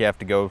feel like you have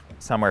to go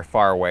somewhere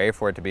far away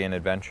for it to be an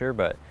adventure.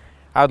 But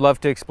I would love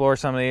to explore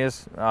some of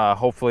these.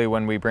 Hopefully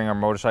when we bring our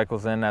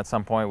motorcycles in at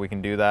some point, we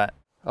can do that.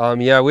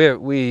 Yeah,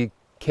 we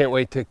can't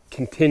wait to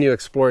continue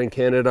exploring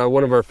Canada.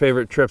 One of our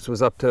favorite trips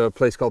was up to a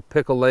place called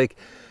Pickle Lake,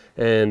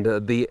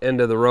 and the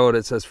end of the road,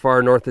 it's as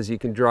far north as you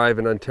can drive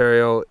in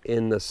Ontario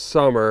in the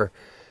summer.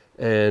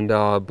 And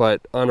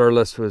but on our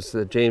list was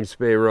the James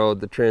Bay Road,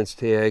 the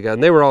Trans-Taiga,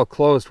 and they were all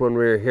closed when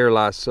we were here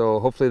last, so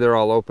hopefully they're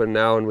all open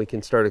now and we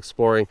can start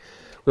exploring.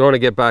 We want to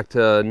get back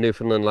to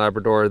Newfoundland,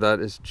 Labrador. That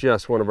is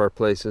just one of our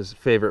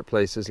favorite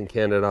places in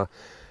Canada.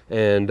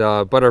 And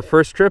but our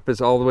first trip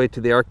is all the way to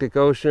the Arctic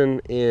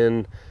Ocean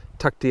in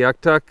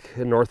Tuktoyaktuk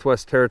in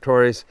Northwest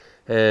Territories,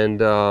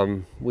 and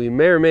we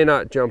may or may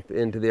not jump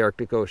into the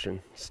Arctic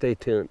Ocean. Stay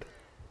tuned.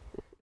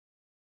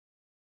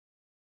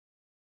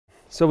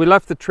 So we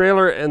left the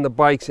trailer and the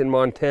bikes in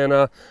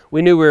Montana.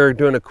 We knew we were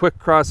doing a quick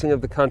crossing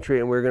of the country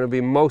and we were going to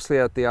be mostly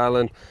at the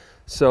island,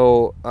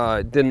 so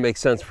it didn't make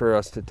sense for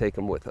us to take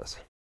them with us.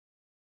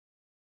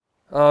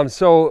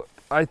 So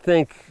I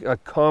think a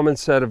common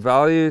set of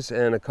values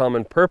and a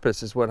common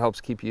purpose is what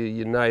helps keep you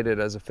united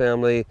as a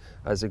family,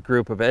 as a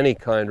group of any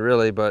kind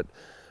really, but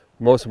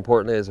most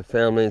importantly as a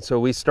family. And so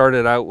we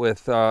started out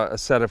with a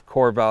set of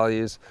core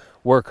values: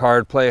 work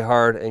hard, play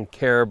hard, and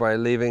care by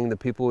leaving the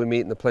people we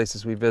meet and the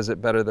places we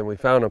visit better than we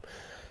found them.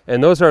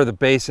 And those are the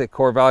basic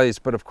core values,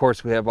 but of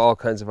course we have all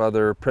kinds of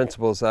other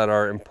principles that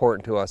are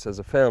important to us as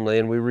a family,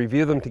 and we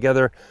review them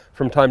together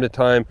from time to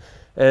time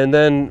and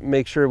then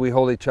make sure we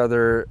hold each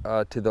other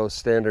to those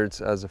standards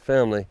as a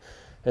family.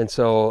 And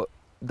so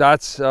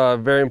that's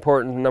very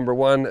important, number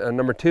one.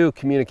 Number two,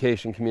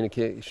 communication.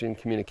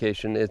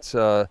 It's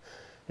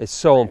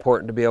so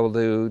important to be able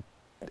to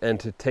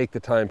take the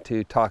time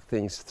to talk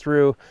things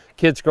through.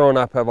 Kids growing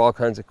up have all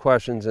kinds of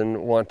questions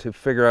and want to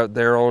figure out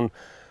their own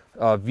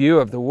view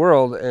of the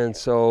world, and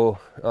so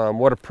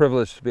what a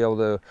privilege to be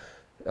able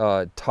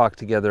to talk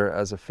together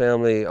as a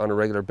family on a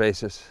regular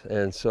basis.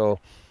 And so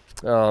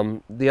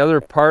the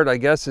other part, I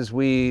guess, is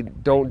we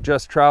don't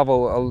just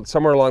travel.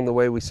 Somewhere along the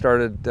way we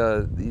started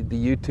the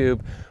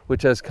YouTube,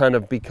 which has kind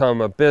of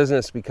become a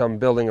business, become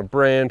building a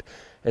brand,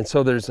 and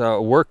so there's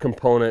a work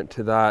component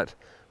to that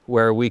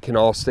where we can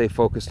all stay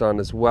focused on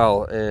as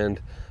well.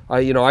 And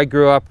I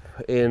grew up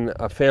in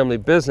a family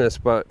business,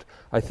 but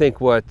I think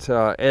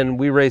and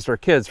we raised our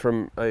kids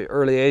from an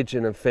early age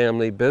in a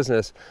family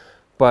business,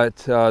 but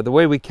the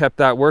way we kept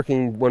that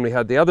working when we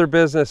had the other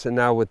business and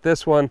now with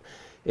this one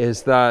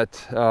is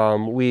that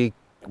we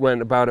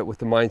went about it with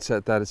the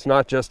mindset that it's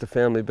not just a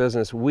family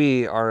business,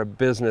 we are a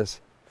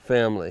business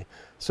family.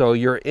 So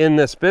you're in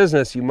this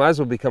business, you might as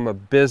well become a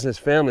business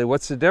family.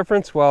 What's the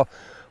difference? Well,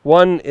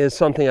 one is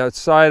something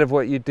outside of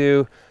what you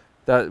do,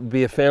 that would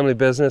be a family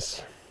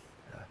business.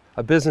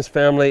 A business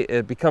family,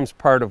 it becomes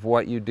part of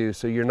what you do,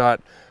 so you're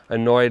not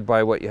annoyed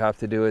by what you have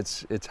to do.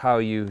 It's how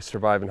you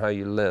survive and how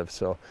you live.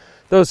 So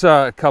those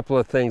are a couple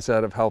of things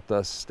that have helped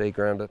us stay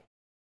grounded.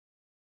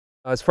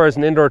 As far as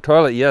an indoor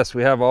toilet, yes,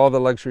 we have all the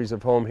luxuries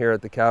of home here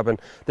at the cabin.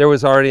 There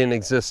was already an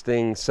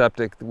existing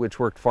septic which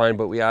worked fine,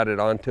 but we added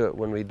onto it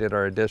when we did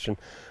our addition.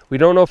 We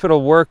don't know if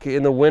it'll work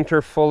in the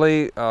winter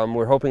fully.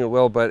 We're hoping it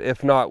will, but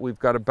if not, we've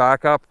got a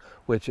backup,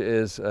 which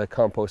is a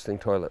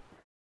composting toilet.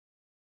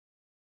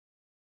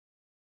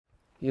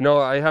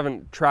 I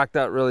haven't tracked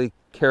that really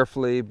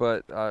carefully,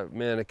 but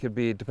man, it could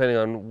be, depending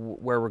on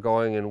where we're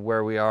going and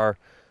where we are,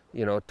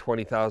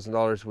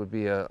 $20,000 would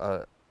be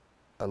a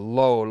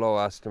low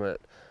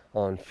estimate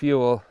on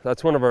fuel.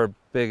 That's one of our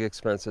big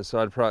expenses,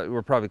 so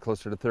we're probably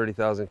closer to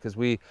 30,000 because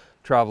we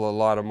travel a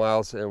lot of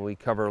miles and we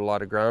cover a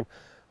lot of ground.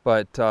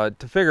 But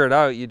to figure it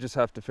out, you just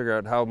have to figure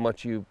out how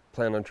much you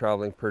plan on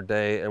traveling per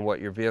day and what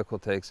your vehicle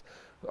takes.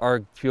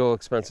 Our fuel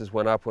expenses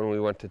went up when we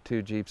went to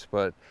 2 Jeeps,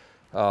 but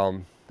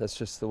that's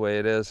just the way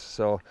it is.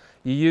 So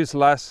you use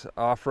less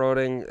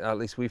off-roading, at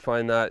least we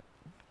find that,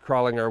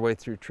 crawling our way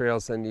through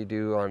trails than you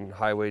do on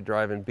highway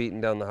driving, beating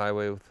down the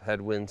highway with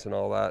headwinds and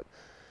all that.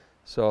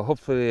 So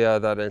hopefully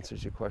that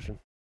answers your question.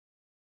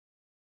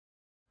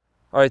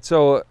 All right,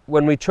 so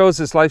when we chose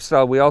this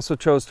lifestyle, we also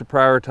chose to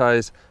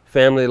prioritize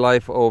family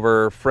life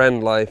over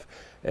friend life.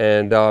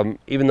 And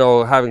even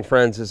though having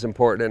friends is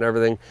important and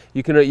everything,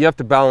 you have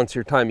to balance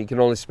your time. You can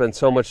only spend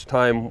so much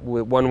time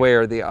with one way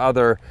or the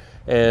other.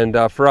 And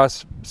for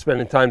us,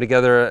 spending time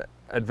together,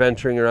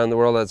 adventuring around the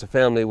world as a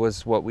family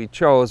was what we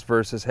chose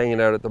versus hanging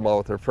out at the mall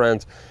with our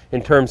friends.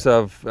 In terms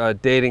of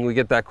dating, we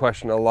get that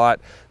question a lot.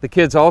 The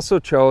kids also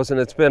chose, and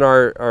it's been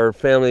our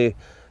family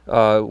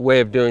way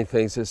of doing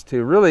things, is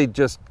to really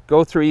just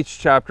go through each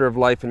chapter of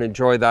life and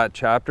enjoy that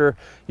chapter.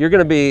 You're going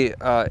to be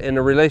in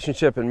a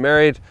relationship and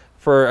married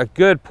for a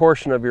good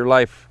portion of your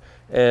life,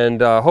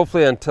 and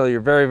hopefully until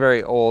you're very,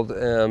 very old.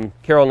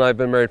 Carol and I have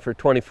been married for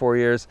 24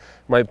 years,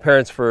 my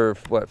parents for,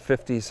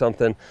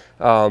 50-something,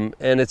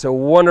 and it's a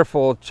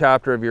wonderful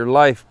chapter of your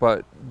life,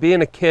 but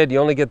being a kid, you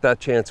only get that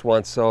chance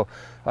once, so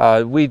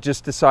we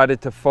just decided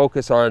to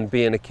focus on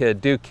being a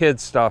kid, do kid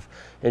stuff,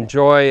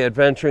 enjoy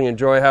adventuring,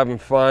 enjoy having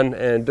fun,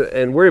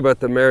 and worry about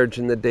the marriage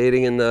and the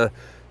dating and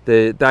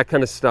that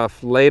kind of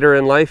stuff later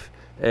in life.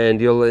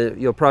 And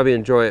you'll probably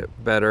enjoy it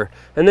better.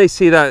 And they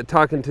see that,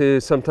 talking to,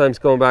 sometimes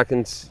going back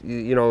and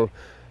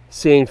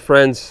seeing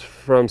friends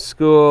from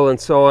school and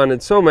so on,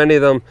 and so many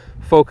of them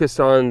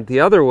focused on the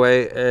other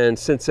way, and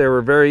since they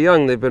were very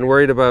young they've been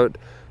worried about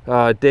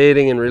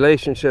dating and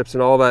relationships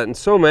and all that, and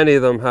so many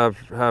of them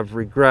have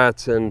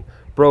regrets and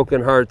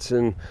broken hearts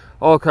and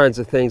all kinds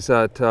of things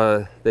that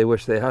they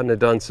wish they hadn't have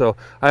done. So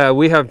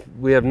we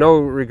have no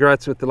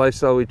regrets with the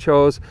lifestyle we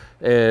chose,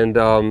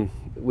 and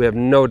we have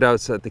no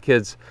doubts that the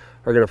kids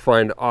are going to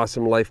find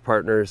awesome life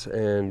partners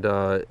and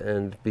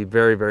be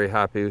very, very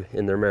happy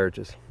in their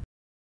marriages.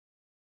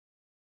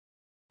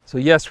 So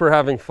yes, we're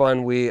having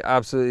fun. We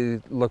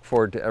absolutely look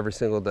forward to every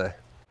single day.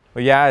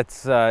 Well, yeah,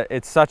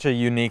 it's such a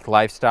unique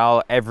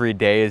lifestyle. Every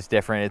day is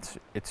different.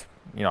 It's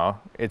you know,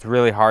 it's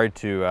really hard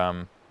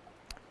to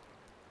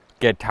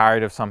get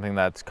tired of something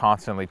that's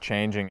constantly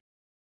changing.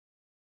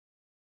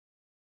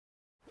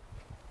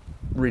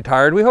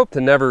 Retired, we hope to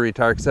never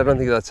retire because I don't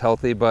think that's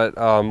healthy, but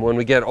when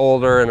we get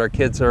older and our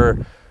kids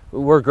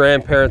we're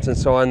grandparents and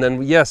so on,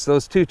 then yes,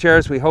 those 2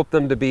 chairs, we hope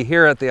them to be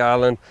here at the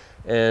island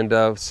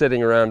and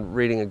sitting around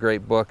reading a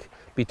great book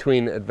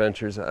between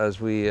adventures as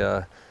we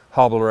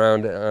hobble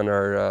around on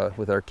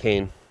with our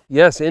cane.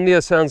 Yes,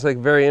 India sounds like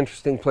a very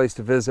interesting place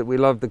to visit. We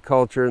love the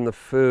culture and the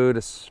food,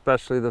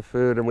 especially the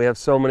food, and we have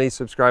so many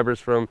subscribers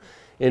from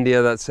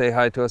India that say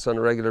hi to us on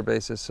a regular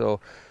basis, so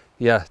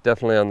yeah,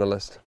 definitely on the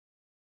list.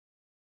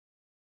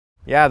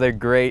 Yeah, they're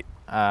great.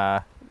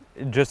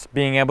 Just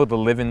being able to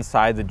live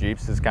inside the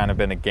Jeeps has kind of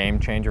been a game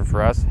changer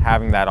for us.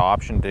 Having that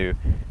option to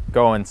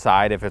go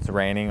inside if it's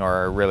raining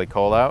or really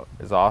cold out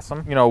is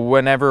awesome. You know,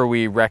 whenever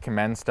we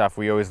recommend stuff,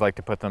 we always like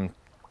to put them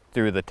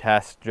through the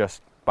test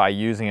just by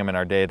using them in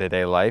our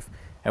day-to-day life,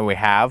 and we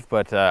have,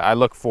 but I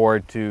look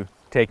forward to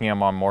taking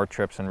them on more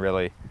trips and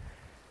really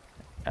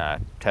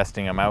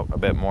testing them out a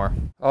bit more.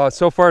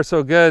 So far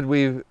so good.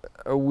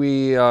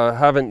 We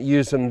haven't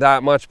used them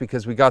that much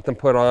because we got them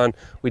put on.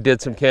 We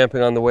did some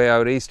camping on the way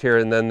out east here,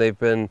 and then they've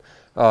been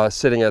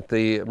sitting at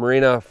the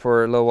marina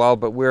for a little while,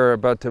 but we're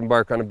about to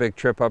embark on a big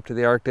trip up to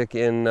the Arctic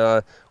in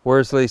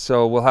Worsley,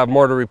 so we'll have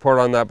more to report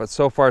on that, but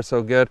so far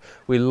so good.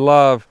 We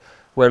love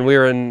when we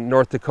were in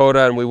North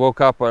Dakota and we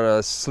woke up on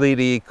a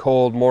sleety,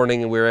 cold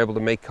morning and we were able to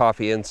make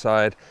coffee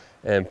inside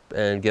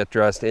and get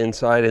dressed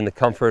inside in the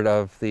comfort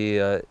of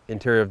the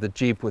interior of the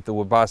Jeep with the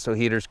Webasto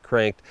heaters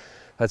cranked.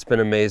 That's been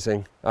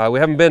amazing. We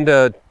haven't been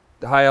to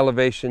high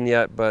elevation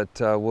yet, but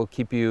we'll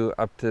keep you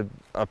up to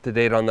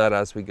date on that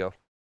as we go.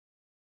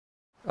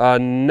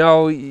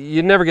 No,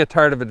 you never get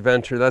tired of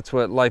adventure. That's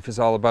what life is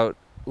all about.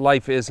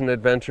 Life is an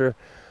adventure,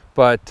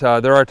 but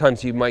there are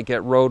times you might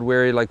get road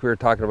weary like we were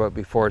talking about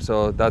before,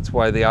 so that's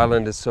why the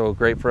island is so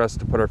great for us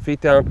to put our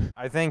feet down.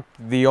 I think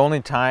the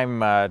only time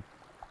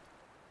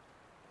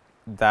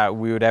that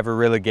we would ever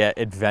really get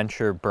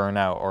adventure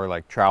burnout or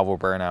like travel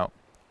burnout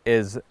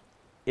is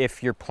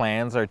if your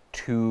plans are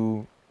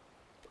too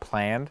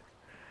planned.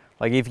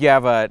 Like if you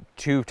have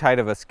too tight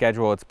of a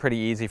schedule, it's pretty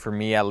easy for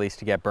me at least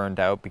to get burned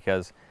out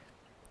because,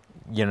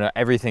 you know,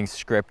 everything's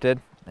scripted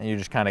and you're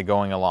just kind of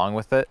going along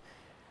with it.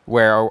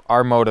 Where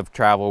our mode of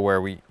travel,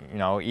 where we, you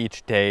know,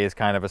 each day is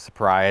kind of a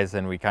surprise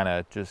and we kind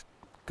of just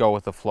go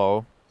with the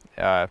flow,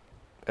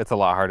 it's a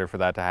lot harder for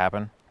that to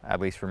happen,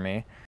 at least for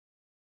me.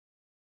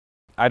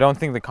 I don't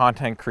think the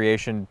content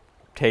creation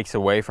takes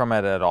away from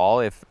it at all.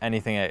 If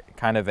anything, it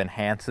kind of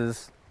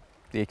enhances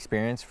the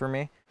experience for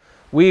me.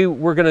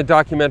 We're going to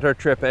document our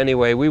trip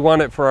anyway. We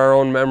want it for our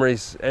own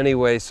memories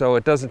anyway, so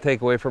it doesn't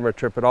take away from our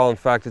trip at all. In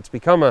fact, it's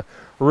become a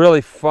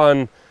really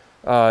fun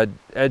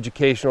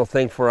educational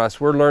thing for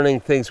us. We're learning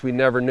things we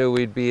never knew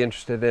we'd be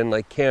interested in,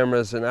 like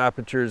cameras and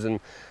apertures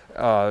and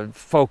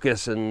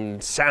focus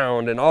and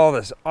sound and all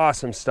this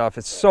awesome stuff.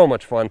 It's so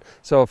much fun.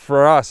 So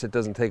for us, it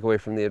doesn't take away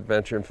from the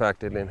adventure. In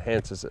fact, it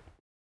enhances it.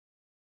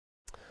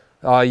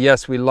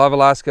 Yes, we love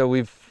Alaska.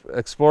 We've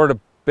explored a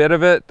bit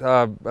of it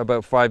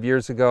about 5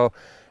 years ago,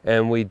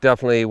 and we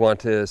definitely want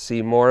to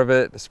see more of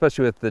it,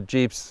 especially with the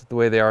Jeeps the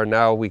way they are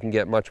now. We can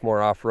get much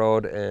more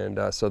off-road,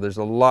 and so there's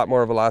a lot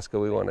more of Alaska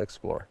we want to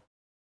explore.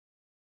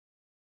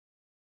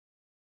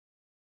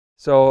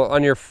 So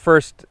on your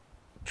first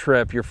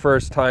trip, your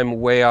first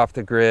time way off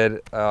the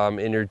grid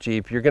in your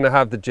Jeep, you're going to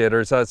have the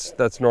jitters.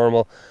 That's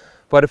normal.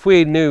 But if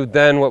we knew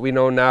then what we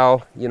know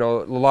now, you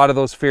know, a lot of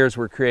those fears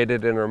were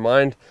created in our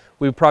mind.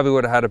 We probably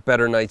would have had a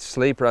better night's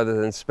sleep rather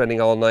than spending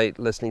all night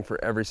listening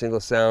for every single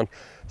sound.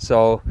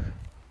 So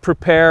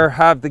prepare,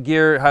 have the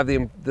gear, have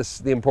the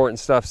important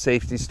stuff,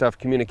 safety stuff,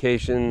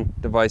 communication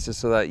devices,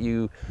 so that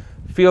you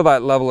feel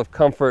that level of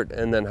comfort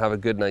and then have a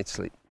good night's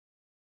sleep.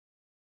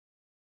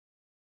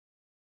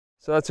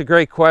 So that's a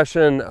great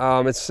question.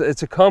 It's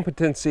a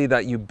competency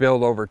that you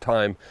build over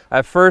time.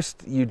 At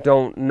first, you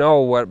don't know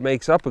what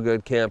makes up a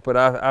good camp, but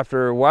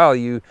after a while,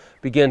 you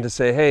begin to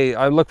say, hey,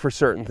 I look for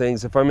certain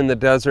things. If I'm in the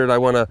desert, I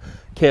want to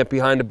camp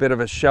behind a bit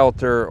of a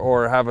shelter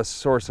or have a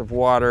source of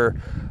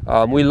water.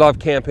 We love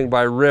camping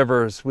by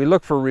rivers. We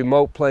look for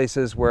remote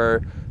places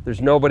where there's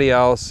nobody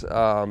else.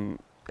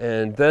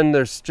 And then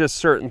there's just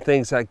certain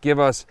things that give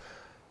us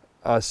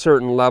a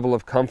certain level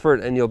of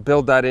comfort, and you'll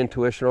build that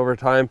intuition over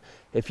time.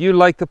 If you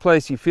like the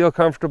place, you feel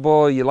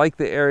comfortable, you like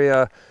the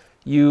area,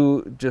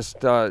 you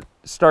just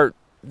start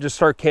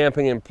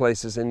camping in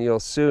places, and you'll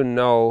soon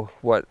know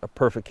what a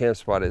perfect camp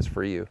spot is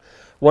for you.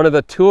 One of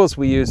the tools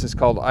we use is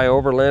called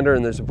iOverlander,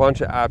 and there's a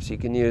bunch of apps you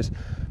can use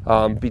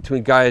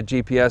between Gaia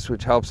GPS,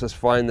 which helps us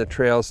find the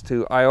trails,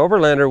 to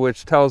iOverlander,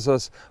 which tells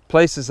us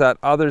places that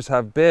others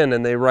have been,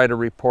 and they write a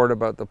report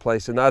about the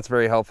place, and that's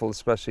very helpful,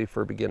 especially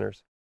for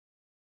beginners.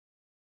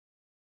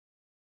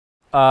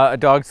 A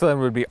dog sled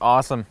would be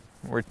awesome.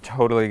 We're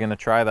totally going to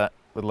try that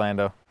with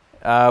Lando.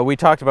 We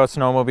talked about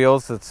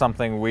snowmobiles. It's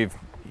something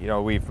you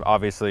know, we've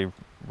obviously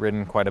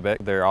ridden quite a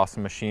bit. They're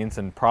awesome machines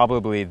and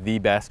probably the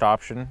best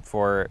option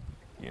for,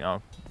 you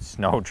know,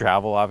 snow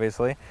travel,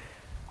 obviously.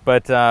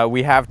 But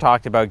we have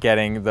talked about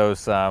getting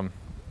those,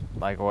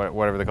 like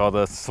whatever they call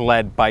the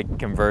sled bike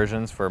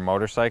conversions for a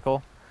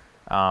motorcycle,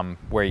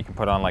 where you can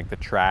put on like the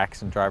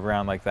tracks and drive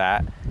around like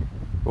that,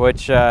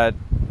 which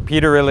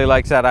Peter really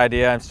likes that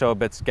idea. I'm still a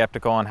bit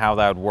skeptical on how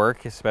that would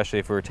work, especially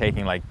if we were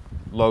taking like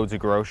loads of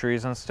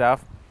groceries and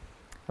stuff.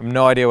 I have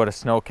no idea what a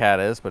snowcat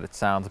is, but it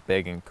sounds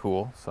big and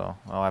cool, so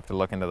I'll have to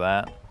look into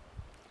that.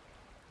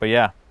 But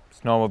yeah,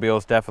 snowmobile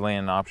is definitely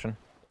an option.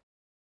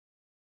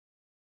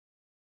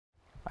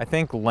 I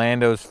think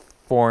Lando's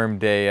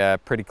formed a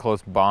pretty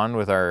close bond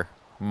with our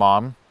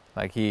mom.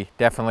 Like, he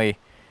definitely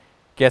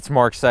gets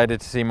more excited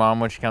to see mom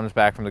when she comes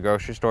back from the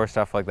grocery store,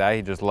 stuff like that.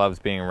 He just loves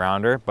being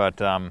around her.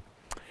 But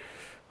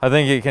I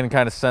think he can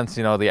kind of sense,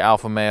 you know, the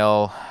alpha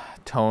male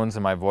tones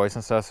in my voice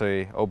and stuff, so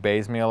he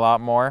obeys me a lot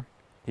more.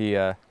 He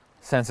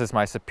senses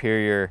my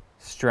superior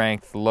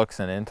strength, looks,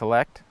 and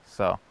intellect.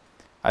 So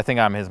I think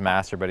I'm his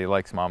master, but he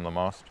likes mom the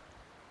most.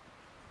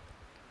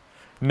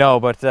 No,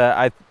 but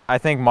I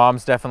think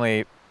mom's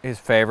definitely his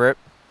favorite,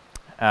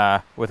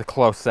 with a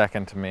close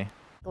second to me.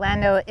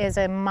 Lando is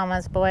a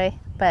mama's boy,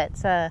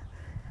 but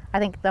I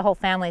think the whole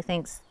family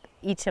thinks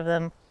each of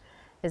them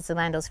is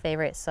Lando's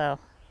favorite, so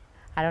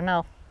I don't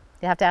know.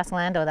 You have to ask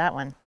Lando that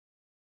one.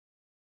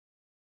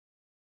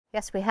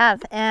 Yes, we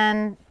have,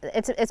 and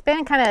it's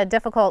been kind of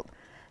difficult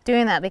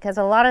doing that because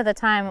a lot of the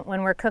time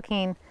when we're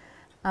cooking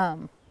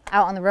out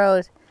on the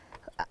road,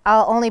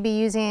 I'll only be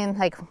using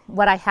like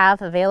what I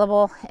have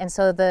available, and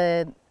so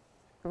the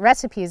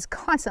recipe is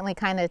constantly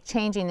kind of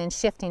changing and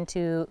shifting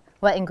to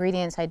what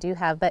ingredients I do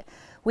have. But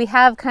we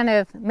have kind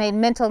of made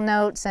mental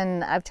notes,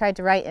 and I've tried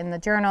to write in the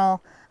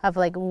journal of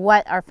like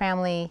what our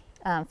family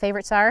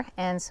favorites are,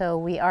 and so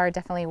we are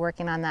definitely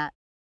working on that.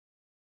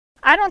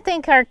 I don't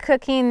think our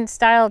cooking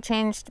style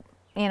changed,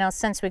 you know,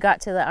 since we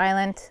got to the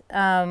island.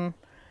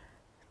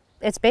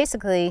 It's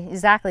basically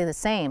exactly the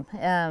same,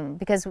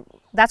 because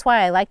that's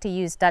why I like to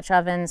use Dutch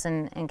ovens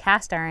and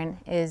cast iron.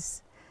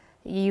 Is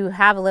you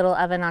have a little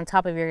oven on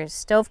top of your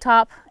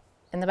stovetop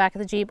in the back of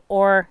the Jeep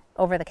or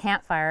over the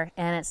campfire,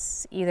 and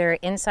it's either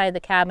inside the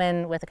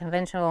cabin with a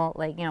conventional,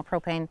 like, you know,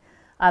 propane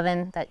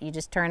oven that you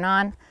just turn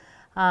on.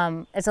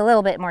 It's a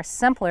little bit more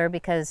simpler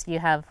because you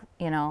have,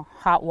 you know,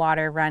 hot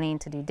water running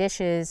to do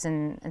dishes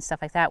and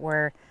stuff like that,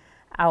 where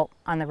out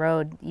on the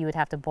road you would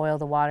have to boil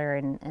the water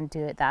and do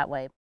it that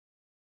way.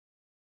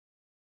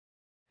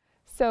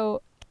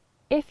 So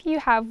if you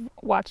have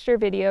watched our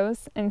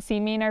videos and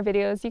seen me in our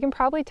videos, you can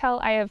probably tell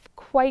I have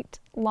quite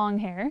long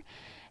hair.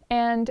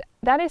 And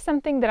that is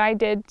something that I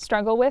did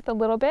struggle with a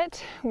little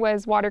bit,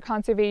 was water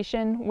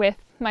conservation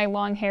with my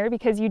long hair,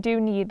 because you do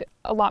need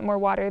a lot more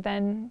water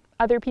than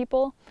other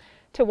people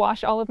to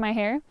wash all of my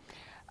hair.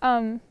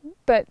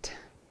 But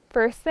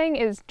first thing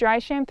is, dry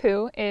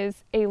shampoo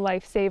is a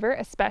lifesaver,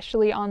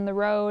 especially on the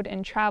road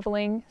and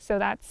traveling. So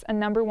that's a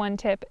 #1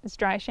 tip, is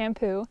dry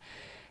shampoo,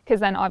 because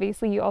then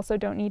obviously you also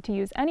don't need to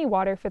use any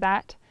water for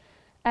that.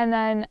 And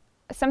then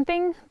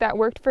something that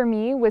worked for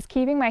me was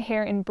keeping my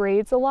hair in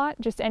braids a lot.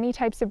 Just any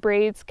types of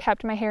braids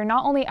kept my hair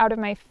not only out of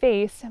my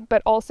face,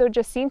 but also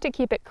just seemed to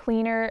keep it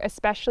cleaner,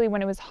 especially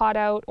when it was hot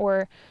out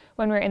or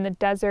when we're in the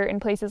desert and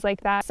places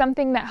like that.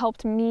 Something that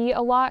helped me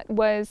a lot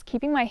was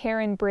keeping my hair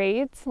in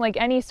braids, like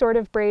any sort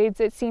of braids.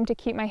 It seemed to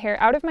keep my hair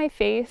out of my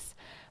face,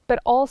 but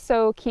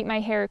also keep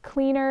my hair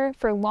cleaner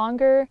for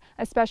longer,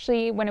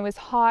 especially when it was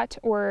hot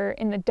or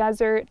in the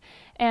desert,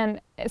 and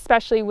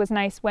especially was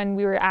nice when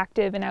we were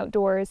active and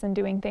outdoors and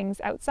doing things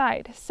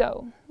outside.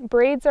 So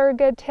braids are a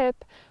good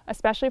tip,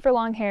 especially for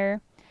long hair.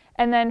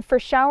 And then for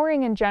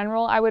showering in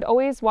general, I would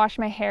always wash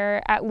my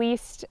hair at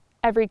least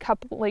every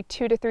couple, like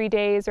 2 to 3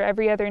 days or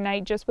every other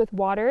night, just with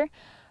water.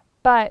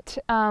 But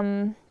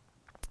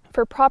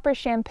for proper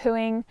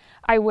shampooing,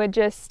 I would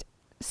just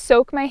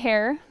soak my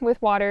hair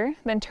with water,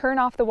 then turn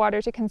off the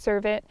water to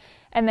conserve it,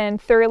 and then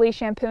thoroughly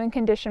shampoo and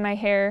condition my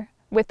hair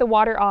with the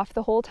water off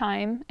the whole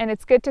time. And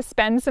it's good to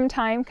spend some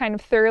time kind of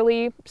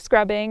thoroughly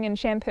scrubbing and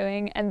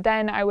shampooing, and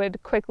then I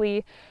would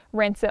quickly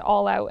rinse it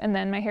all out, and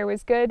then my hair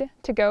was good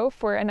to go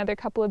for another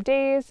couple of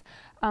days,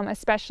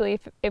 especially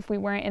if we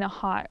weren't in a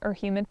hot or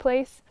humid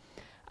place.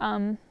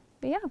 But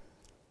yeah.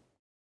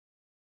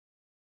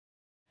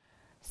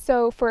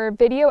 So for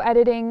video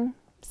editing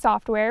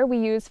software, we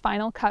use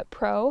Final Cut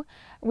Pro.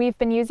 We've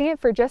been using it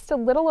for just a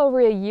little over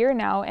a year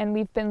now, and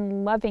we've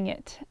been loving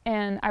it.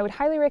 And I would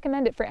highly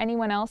recommend it for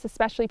anyone else,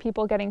 especially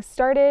people getting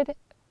started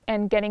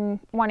and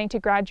wanting to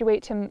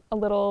graduate to a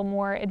little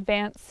more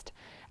advanced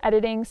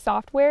editing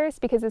softwares,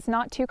 because it's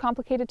not too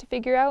complicated to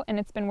figure out, and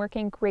it's been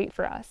working great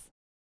for us.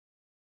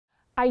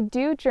 I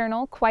do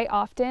journal quite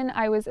often.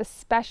 I was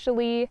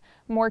especially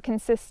more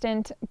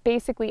consistent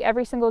basically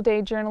every single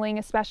day journaling,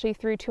 especially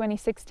through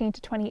 2016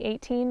 to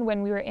 2018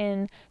 when we were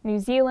in New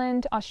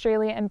Zealand,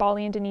 Australia, and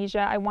Bali,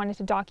 Indonesia. I wanted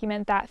to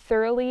document that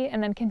thoroughly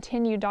and then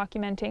continue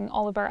documenting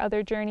all of our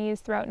other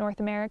journeys throughout North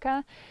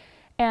America.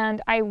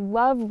 And I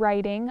love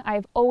writing.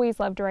 I've always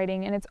loved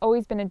writing, and it's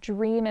always been a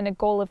dream and a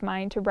goal of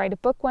mine to write a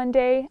book one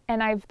day,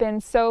 and I've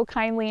been so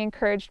kindly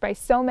encouraged by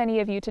so many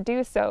of you to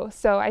do so.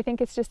 So I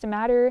think it's just a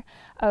matter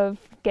of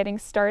getting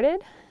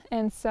started,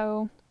 and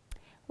so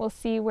we'll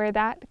see where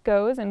that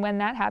goes and when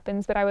that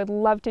happens, but I would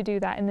love to do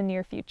that in the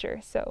near future,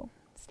 so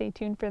stay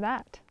tuned for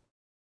that.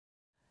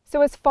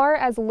 So as far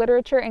as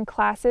literature and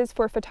classes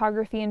for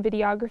photography and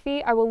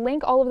videography, I will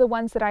link all of the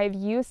ones that I have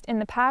used in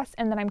the past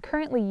and that I'm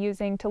currently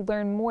using to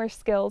learn more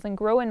skills and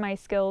grow in my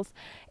skills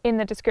in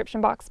the description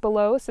box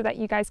below so that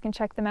you guys can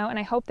check them out, and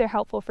I hope they're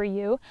helpful for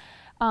you.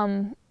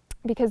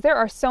 Because there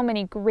are so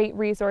many great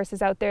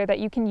resources out there that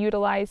you can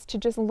utilize to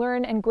just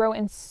learn and grow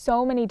in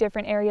so many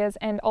different areas,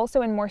 and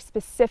also in more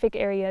specific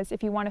areas.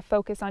 If you want to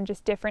focus on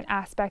just different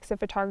aspects of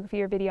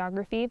photography or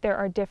videography, there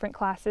are different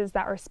classes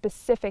that are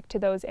specific to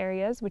those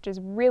areas, which is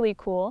really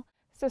cool.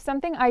 So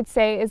something I'd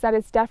say is that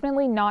it's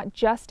definitely not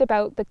just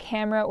about the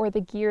camera or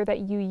the gear that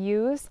you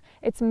use.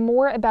 It's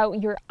more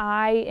about your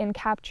eye in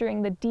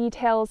capturing the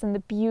details and the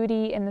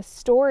beauty and the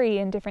story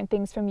and different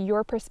things from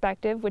your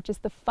perspective, which is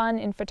the fun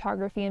in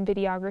photography and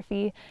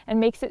videography and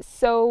makes it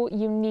so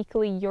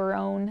uniquely your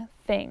own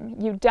thing.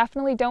 You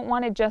definitely don't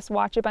want to just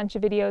watch a bunch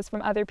of videos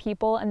from other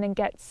people and then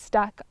get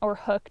stuck or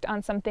hooked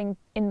on something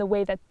in the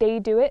way that they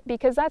do it,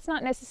 because that's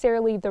not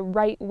necessarily the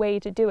right way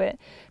to do it.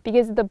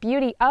 Because the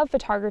beauty of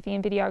photography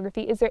and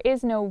videography is there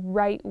is no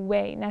right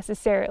way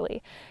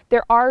necessarily.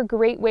 There are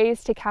great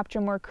ways to capture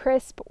more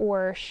crisp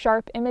or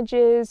sharp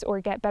images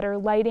or get better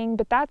lighting,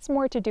 but that's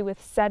more to do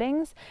with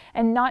settings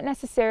and not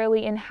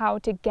necessarily in how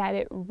to get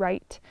it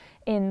right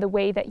in the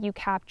way that you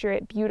capture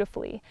it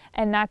beautifully.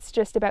 And that's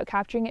just about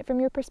capturing it from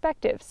your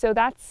perspective. So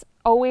that's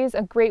always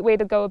a great way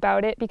to go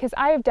about it, because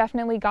I have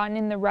definitely gotten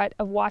in the rut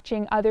of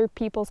watching other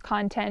people's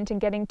content and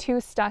getting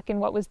too stuck in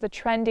what was the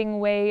trending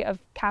way of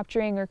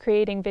capturing or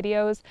creating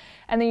videos.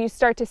 And then you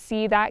start to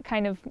see that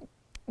kind of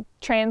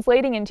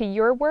translating into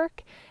your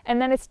work,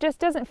 and then it just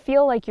doesn't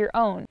feel like your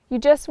own. You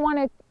just want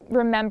to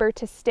remember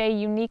to stay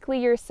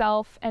uniquely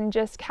yourself and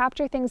just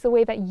capture things the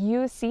way that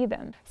you see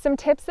them. Some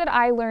tips that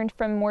I learned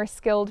from more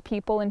skilled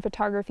people in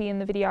photography and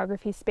the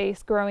videography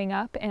space growing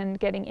up and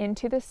getting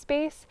into this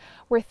space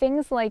were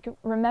things like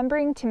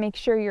remembering to make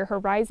sure your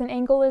horizon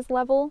angle is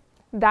level.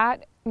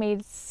 That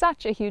made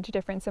such a huge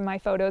difference in my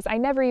photos. I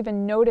never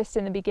even noticed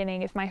in the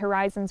beginning if my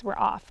horizons were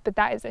off, but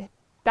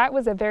that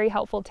was a very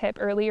helpful tip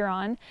earlier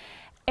on.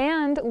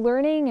 And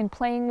learning and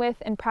playing with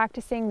and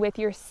practicing with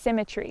your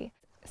symmetry.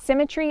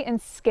 Symmetry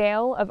and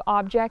scale of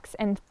objects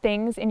and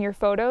things in your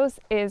photos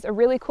is a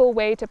really cool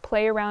way to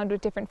play around with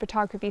different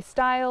photography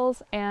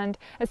styles, and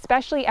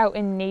especially out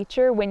in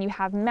nature when you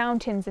have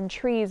mountains and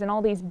trees and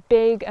all these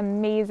big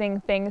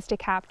amazing things to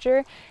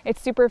capture.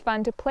 It's super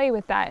fun to play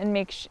with that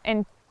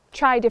and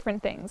try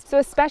different things. So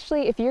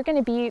especially if you're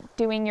going to be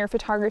doing your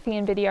photography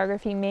and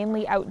videography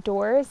mainly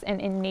outdoors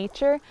and in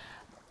nature,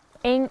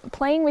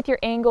 playing with your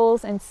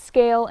angles and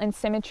scale and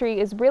symmetry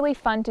is really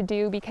fun to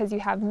do, because you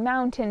have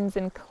mountains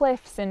and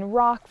cliffs and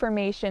rock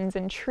formations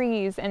and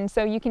trees, and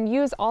so you can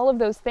use all of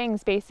those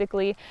things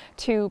basically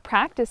to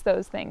practice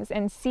those things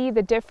and see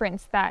the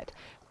difference that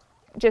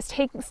just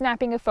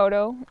snapping a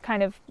photo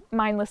kind of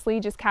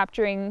mindlessly, just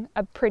capturing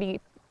a pretty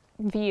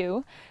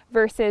view,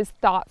 versus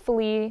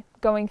thoughtfully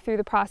going through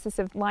the process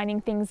of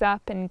lining things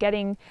up and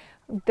getting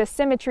the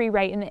symmetry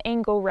right and the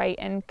angle right,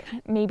 and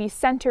maybe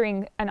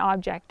centering an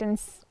object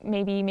and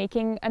maybe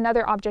making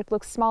another object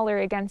look smaller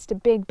against a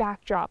big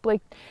backdrop.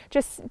 Like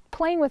just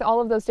playing with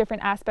all of those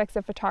different aspects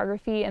of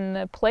photography and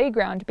the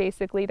playground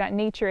basically that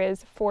nature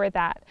is for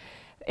that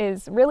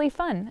is really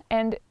fun,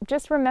 and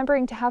just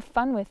remembering to have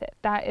fun with it.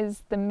 That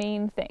is the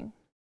main thing.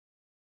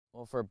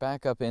 Well, for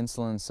backup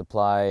insulin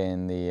supply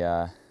in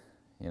the,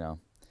 you know,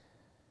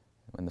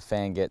 when the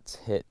fan gets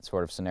hit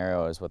sort of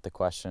scenario is what the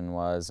question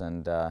was,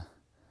 and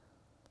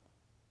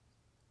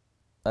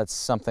that's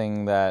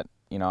something that,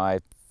 you know, I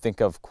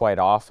think of quite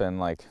often.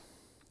 Like,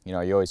 you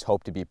know, you always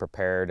hope to be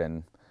prepared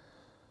and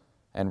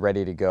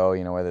ready to go,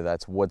 you know, whether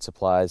that's wood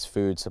supplies,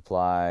 food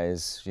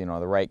supplies, you know,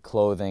 the right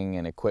clothing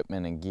and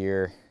equipment and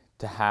gear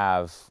to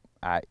have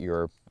at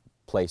your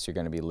place you're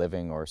going to be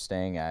living or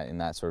staying at in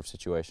that sort of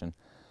situation.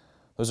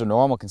 Those are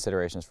normal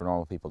considerations for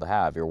normal people to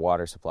have: your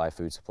water supply,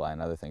 food supply,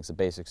 and other things, the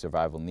basic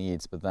survival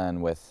needs. But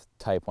then with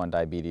type 1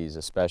 diabetes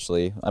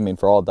especially, I mean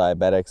for all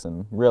diabetics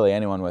and really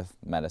anyone with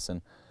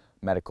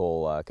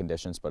medical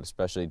conditions, but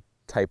especially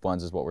type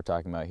 1s is what we're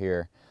talking about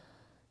here,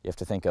 you have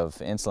to think of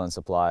insulin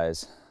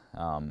supplies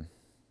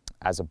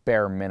as a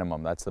bare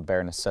minimum. That's the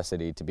bare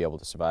necessity to be able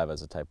to survive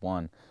as a type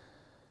 1.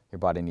 Your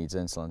body needs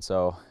insulin.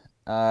 So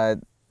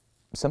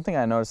something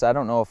I noticed, I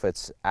don't know if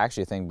it's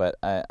actually a thing, but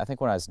I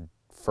think when I was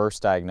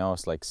first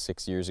diagnosed like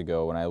 6 years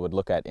ago, when I would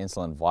look at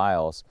insulin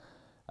vials,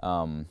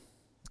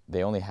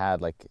 they only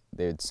had, like,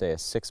 they would say a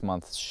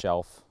 6-month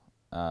shelf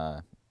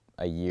a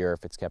year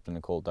if it's kept in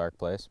a cold, dark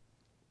place.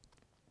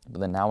 But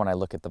then now when I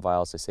look at the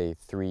vials, they say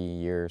 3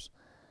 years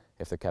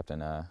if they're kept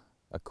in a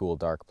cool,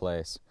 dark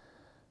place.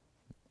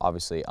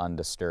 obviously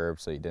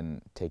undisturbed, so you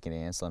didn't take any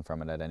insulin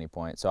from it at any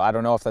point. So I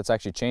don't know if that's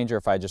actually changed or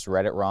if I just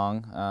read it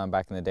wrong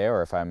back in the day,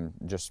 or if I'm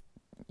just,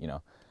 you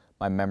know,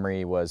 my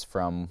memory was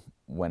from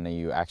when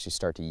you actually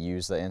start to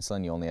use the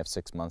insulin. You only have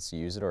 6 months to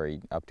use it, or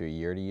up to a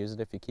year to use it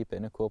if you keep it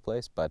in a cool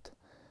place. But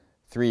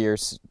 3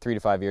 to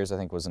 5 years, I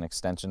think, was an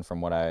extension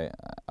from what I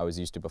was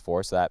used to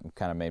before. So that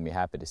kind of made me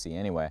happy to see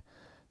anyway,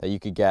 that you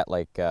could get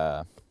like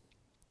a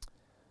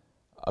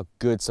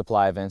good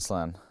supply of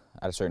insulin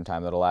at a certain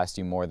time that'll last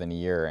you more than a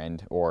year,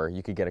 or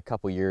you could get a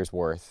couple years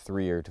worth,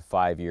 3 to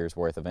 5 years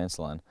worth of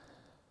insulin,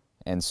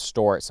 and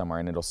store it somewhere,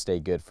 and it'll stay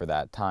good for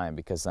that time.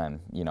 Because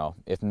then, you know,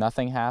 if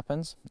nothing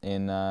happens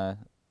in a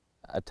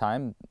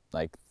time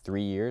like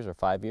 3 years or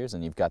 5 years,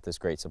 and you've got this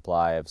great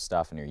supply of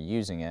stuff and you're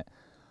using it.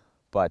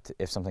 But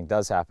if something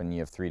does happen, you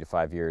have 3 to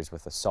 5 years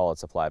with a solid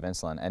supply of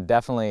insulin. And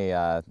definitely,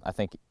 I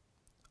think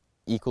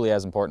equally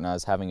as important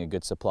as having a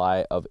good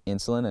supply of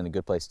insulin and a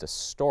good place to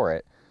store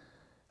it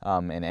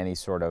in any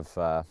sort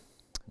of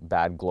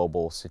bad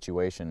global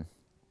situation.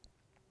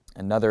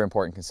 Another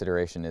important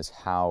consideration is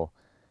how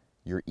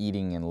you're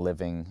eating and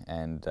living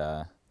and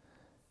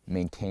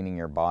maintaining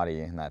your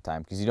body in that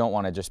time. Because you don't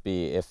want to just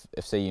be, if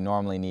say you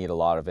normally need a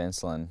lot of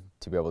insulin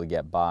to be able to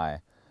get by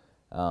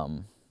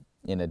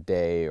in a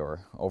day or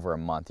over a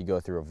month, you go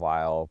through a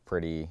vial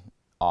pretty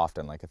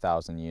often, like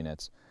 1,000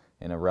 units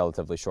in a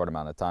relatively short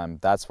amount of time.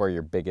 That's where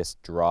your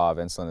biggest draw of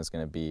insulin is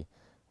going to be,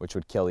 which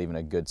would kill even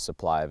a good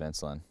supply of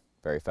insulin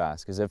very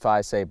fast. Because if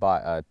I say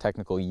buy a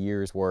technical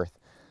year's worth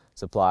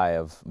supply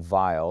of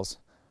vials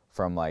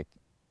from like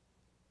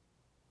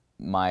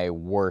my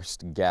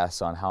worst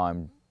guess on how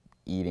I'm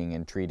eating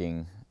and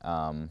treating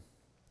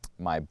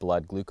my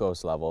blood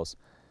glucose levels,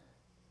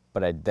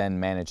 but I then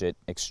manage it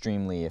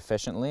extremely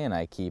efficiently, and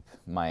I keep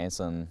my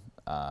insulin,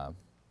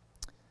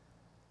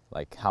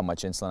 like how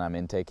much insulin I'm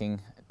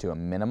intaking, to a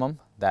minimum,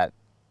 that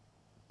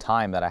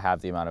time that I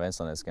have the amount of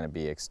insulin is going to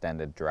be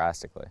extended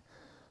drastically.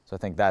 So I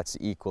think that's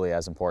equally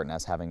as important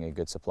as having a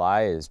good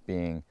supply, is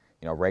being,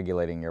 you know,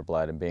 regulating your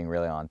blood and being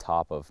really on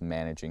top of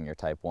managing your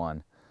type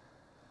 1.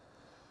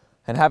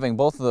 And having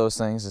both of those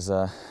things is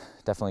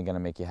definitely going to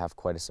make you have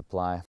quite a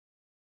supply.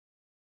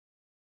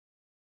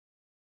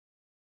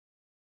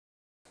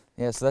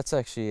 Yeah, so that's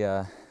actually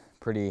a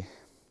pretty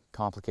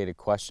complicated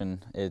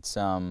question. It's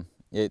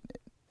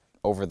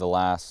over the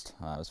last,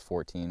 I was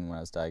 14 when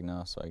I was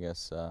diagnosed, so I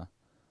guess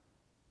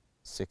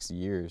 6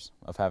 years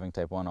of having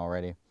type 1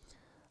 already.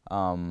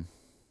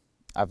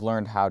 I've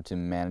learned how to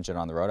manage it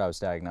on the road. I was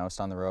diagnosed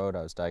on the road.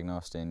 I was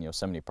diagnosed in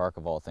Yosemite Park,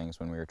 of all things,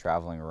 when we were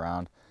traveling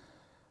around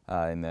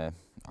in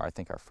I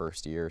think our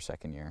first year,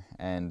 second year.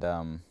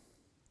 And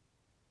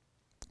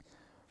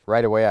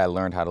right away I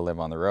learned how to live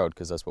on the road,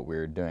 because that's what we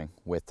were doing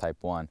with type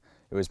 1.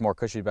 It was more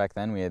cushy back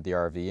then. We had the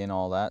RV and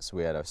all that, so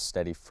we had a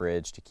steady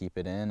fridge to keep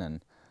it in,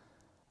 and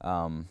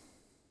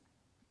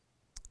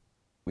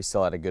we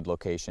still had a good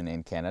location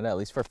in Canada, at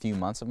least for a few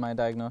months of my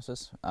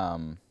diagnosis.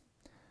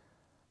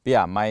 But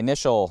yeah, my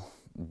initial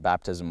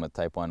baptism with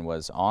type 1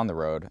 was on the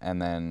road,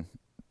 and then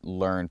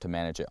learned to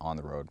manage it on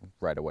the road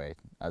right away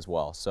as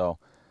well. So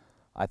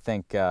I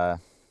think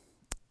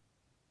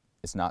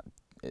it's not,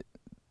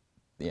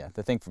 yeah,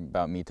 the thing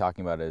about me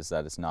talking about it is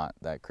that it's not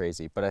that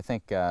crazy. But I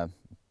think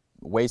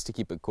ways to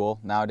keep it cool.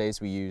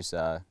 Nowadays we use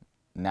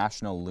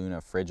National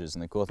Luna fridges,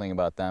 and the cool thing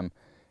about them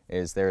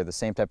is they're the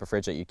same type of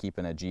fridge that you keep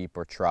in a Jeep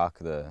or truck.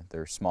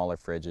 They're smaller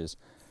fridges,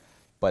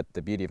 but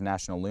the beauty of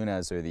National Luna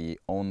is they're the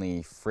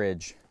only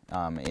fridge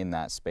in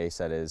that space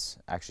that is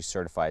actually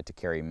certified to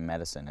carry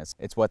medicine.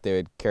 It's what they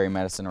would carry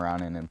medicine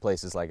around in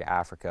places like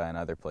Africa and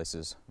other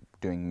places,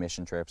 doing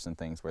mission trips and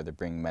things where they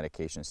bring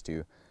medications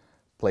to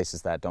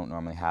places that don't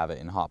normally have it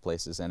in hot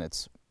places, and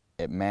it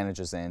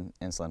manages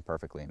insulin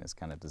perfectly, and it's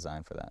kind of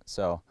designed for that.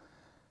 So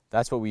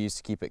that's what we use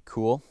to keep it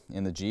cool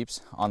in the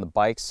Jeeps. On the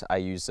bikes, I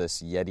use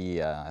this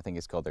Yeti, I think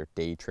it's called their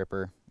Day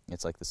Tripper.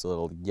 It's like this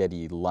little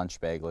Yeti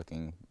lunch bag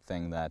looking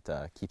thing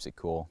that keeps it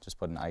cool. Just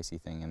put an icy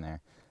thing in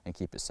there and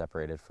keep it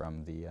separated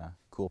from the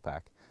cool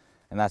pack.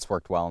 And that's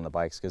worked well on the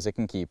bikes, because it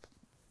can keep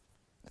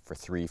for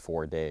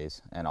 3-4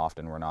 days, and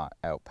often we're not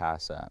out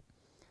past that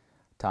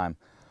time.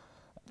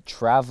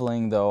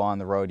 Traveling though on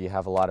the road, you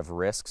have a lot of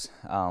risks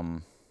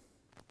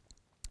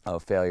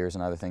of failures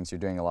and other things. You're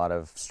doing a lot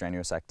of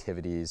strenuous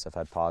activities. I've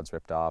had pods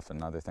ripped off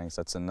and other things.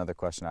 That's another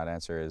question I'd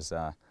answer is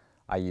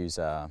I use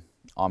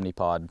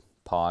Omnipod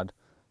pod.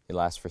 It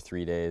lasts for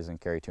 3 days and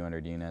carry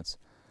 200 units.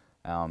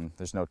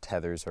 There's no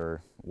tethers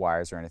or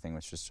wires or anything,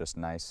 which is just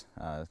nice.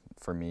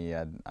 For me,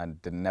 I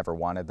never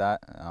wanted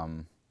that.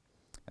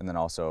 And then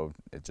also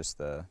just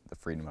the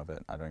freedom of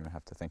it. I don't even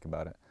have to think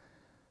about it.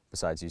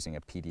 Besides using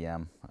a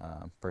PDM,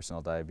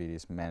 personal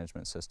diabetes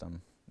management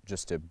system,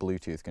 just to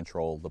Bluetooth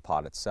control the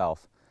pod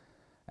itself.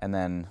 And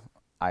then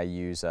I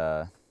use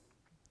a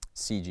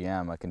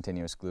CGM, a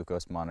continuous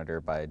glucose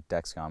monitor by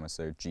Dexcom. It's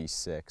their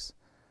G6,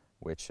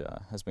 which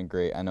has been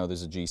great. I know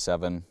there's a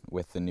G7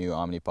 with the new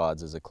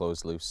Omnipods as a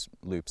closed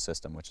loop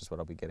system, which is what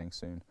I'll be getting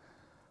soon.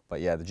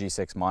 But yeah, the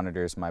G6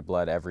 monitors my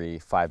blood every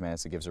 5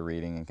 minutes. It gives a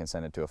reading and can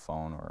send it to a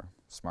phone or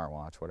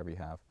smartwatch, whatever you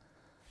have.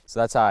 So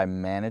that's how I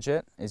manage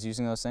it, is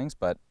using those things.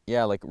 But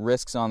yeah, like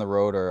risks on the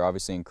road are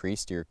obviously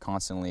increased. You're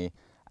constantly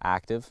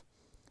active,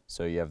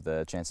 so you have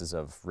the chances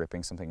of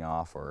ripping something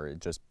off or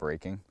just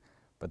breaking.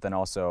 But then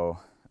also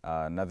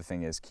another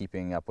thing is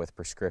keeping up with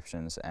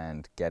prescriptions,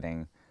 and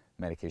getting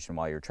medication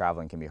while you're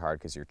traveling can be hard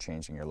because you're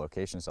changing your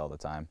locations all the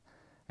time.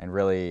 And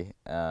really,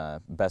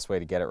 best way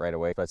to get it right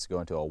away is to go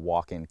into a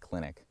walk-in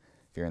clinic.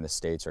 If you're in the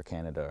States or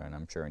Canada, and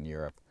I'm sure in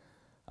Europe,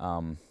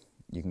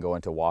 you can go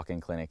into a walk-in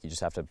clinic. You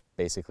just have to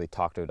basically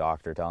talk to a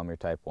doctor, tell them you're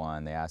type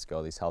 1. They ask you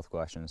all these health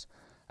questions,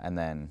 and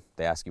then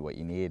they ask you what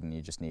you need, and you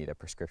just need a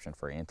prescription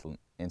for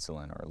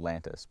insulin or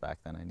Lantus. Back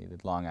then I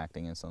needed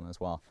long-acting insulin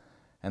as well.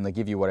 And they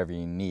give you whatever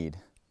you need,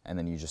 and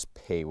then you just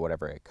pay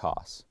whatever it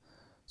costs.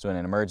 So in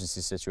an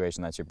emergency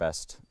situation, that's your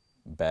best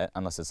bet,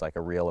 unless it's like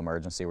a real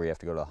emergency where you have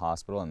to go to the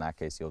hospital. In that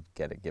case, you'll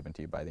get it given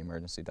to you by the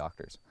emergency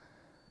doctors.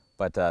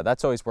 But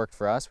that's always worked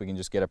for us. We can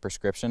just get a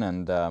prescription,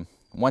 and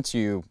once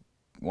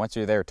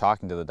you're there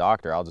talking to the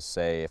doctor, I'll just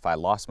say, if I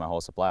lost my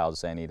whole supply, I'll just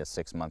say I need a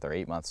 6-month or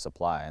 8-month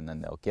supply, and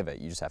then they'll give it.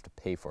 You just have to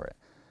pay for it.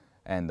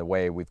 And the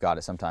way we've got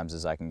it sometimes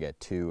is I can get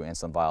 2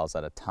 insulin vials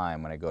at a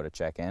time when I go to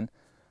check in,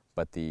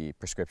 but the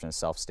prescription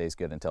itself stays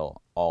good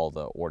until all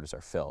the orders are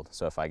filled.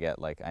 So if I get,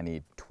 like, I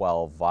need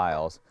 12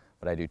 vials,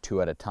 but I do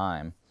 2 at a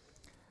time,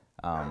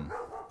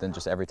 then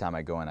just every time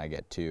I go in, I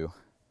get 2.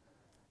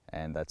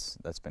 And that's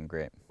been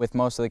great. With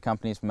most of the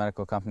companies,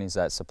 medical companies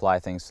that supply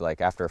things,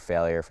 like after a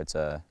failure, if it's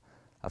a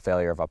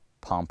failure of a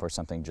pump or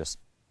something just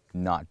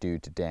not due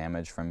to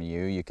damage from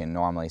you, you can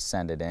normally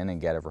send it in and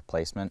get a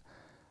replacement.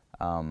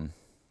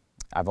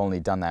 I've only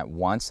done that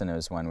once, and it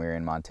was when we were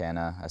in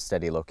Montana, a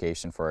steady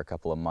location for a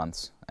couple of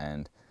months,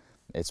 and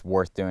it's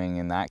worth doing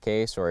in that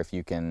case. Or if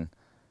you can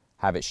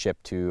have it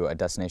shipped to a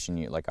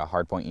destination, like a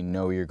hard point you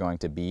know you're going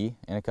to be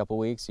in a couple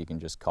weeks, you can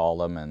just call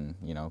them and,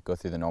 you know, go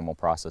through the normal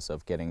process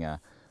of getting a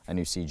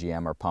new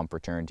CGM or pump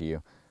returned to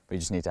you. But you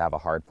just need to have a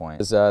hard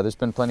point. There's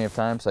been plenty of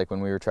times, like when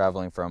we were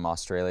traveling from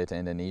Australia to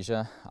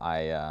Indonesia,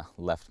 I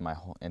left my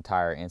whole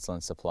entire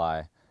insulin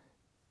supply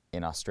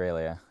in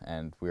Australia,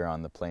 and we were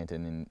on the plane to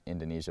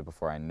Indonesia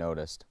before I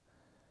noticed.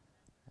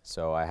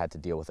 So I had to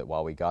deal with it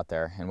while we got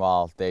there. And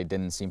while they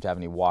didn't seem to have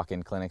any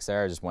walk-in clinics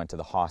there, I just went to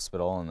the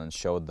hospital and then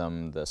showed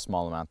them the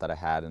small amount that I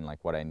had and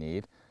like what I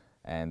need.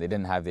 And they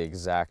didn't have the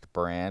exact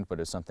brand, but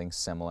it was something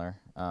similar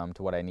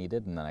to what I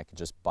needed, and then I could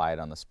just buy it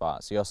on the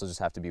spot. So you also just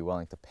have to be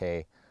willing to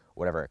pay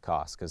whatever it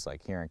costs, because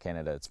like here in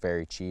Canada, it's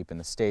very cheap. In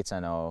the States, I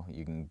know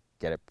you can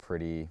get it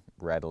pretty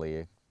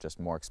readily, just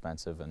more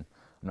expensive, and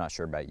I'm not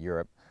sure about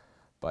Europe.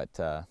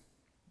 But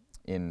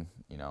in,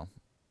 you know,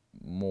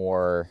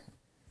 more,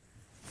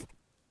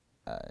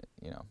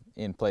 you know,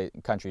 in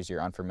countries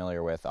you're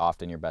unfamiliar with,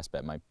 often your best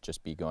bet might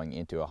just be going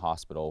into a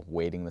hospital,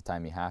 waiting the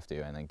time you have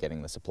to, and then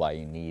getting the supply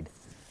you need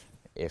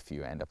if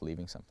you end up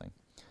leaving something.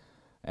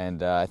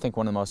 And I think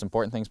one of the most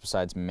important things,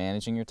 besides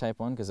managing your type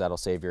 1, because that'll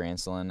save your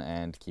insulin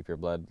and keep your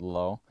blood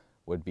low,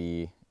 would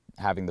be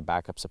having the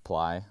backup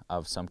supply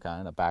of some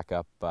kind, a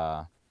backup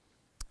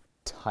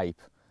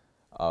type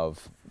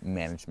of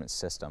management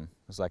system.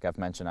 Because like I've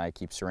mentioned, I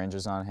keep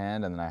syringes on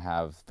hand, and then I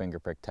have finger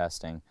prick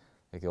testing,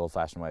 like the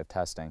old-fashioned way of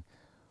testing,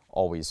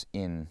 always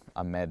in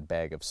a med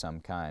bag of some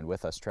kind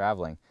with us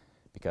traveling.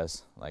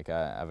 Because like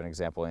I have an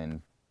example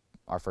in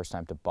our first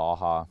time to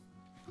Baja,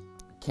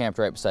 camped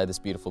right beside this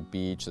beautiful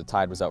beach. The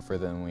tide was out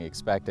further than we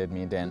expected.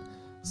 Me and Dan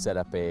set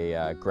up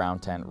a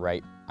ground tent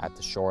right at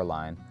the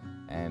shoreline,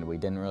 and we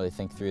didn't really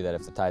think through that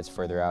if the tide's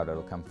further out,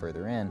 it'll come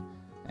further in.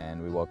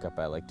 And we woke up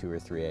at like 2 or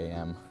 3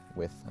 a.m.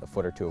 with a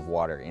foot or 2 of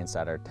water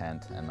inside our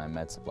tent, and my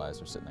med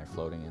supplies were sitting there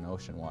floating in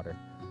ocean water.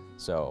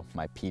 So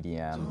my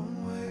PDM,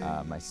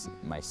 my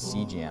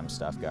CGM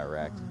stuff got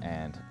wrecked,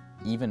 and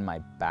even my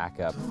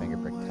backup finger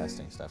prick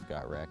testing stuff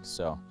got wrecked.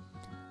 So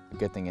the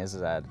good thing is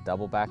I had a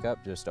double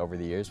backup. Just over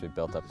the years, we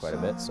built up quite a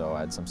bit, so I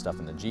had some stuff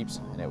in the Jeeps,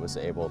 and it was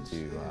able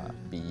to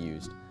be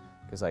used.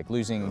 Because like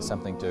losing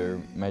something to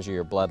measure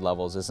your blood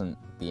levels isn't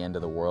the end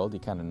of the world.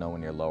 You kind of know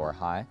when you're low or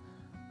high,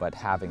 but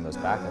having those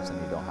backups,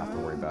 and you don't have to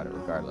worry about it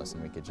regardless,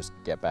 and we could just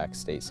get back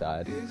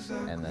stateside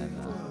and then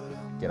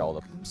get all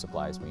the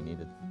supplies we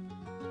needed.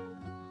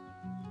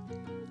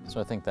 So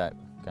I think that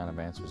kind of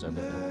answers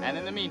everything. And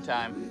in the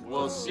meantime,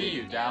 we'll see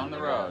you down the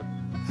road.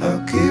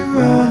 I'll keep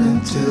running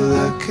till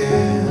I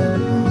can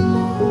no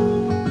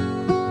more.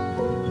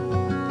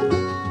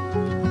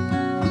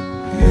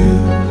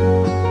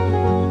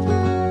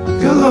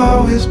 You'll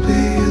always be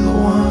the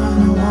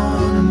one I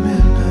want at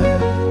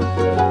midnight.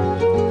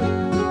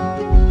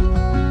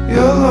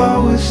 You'll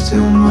always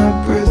steal my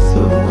breath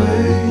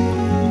away,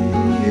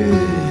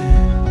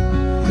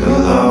 yeah.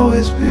 You'll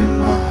always be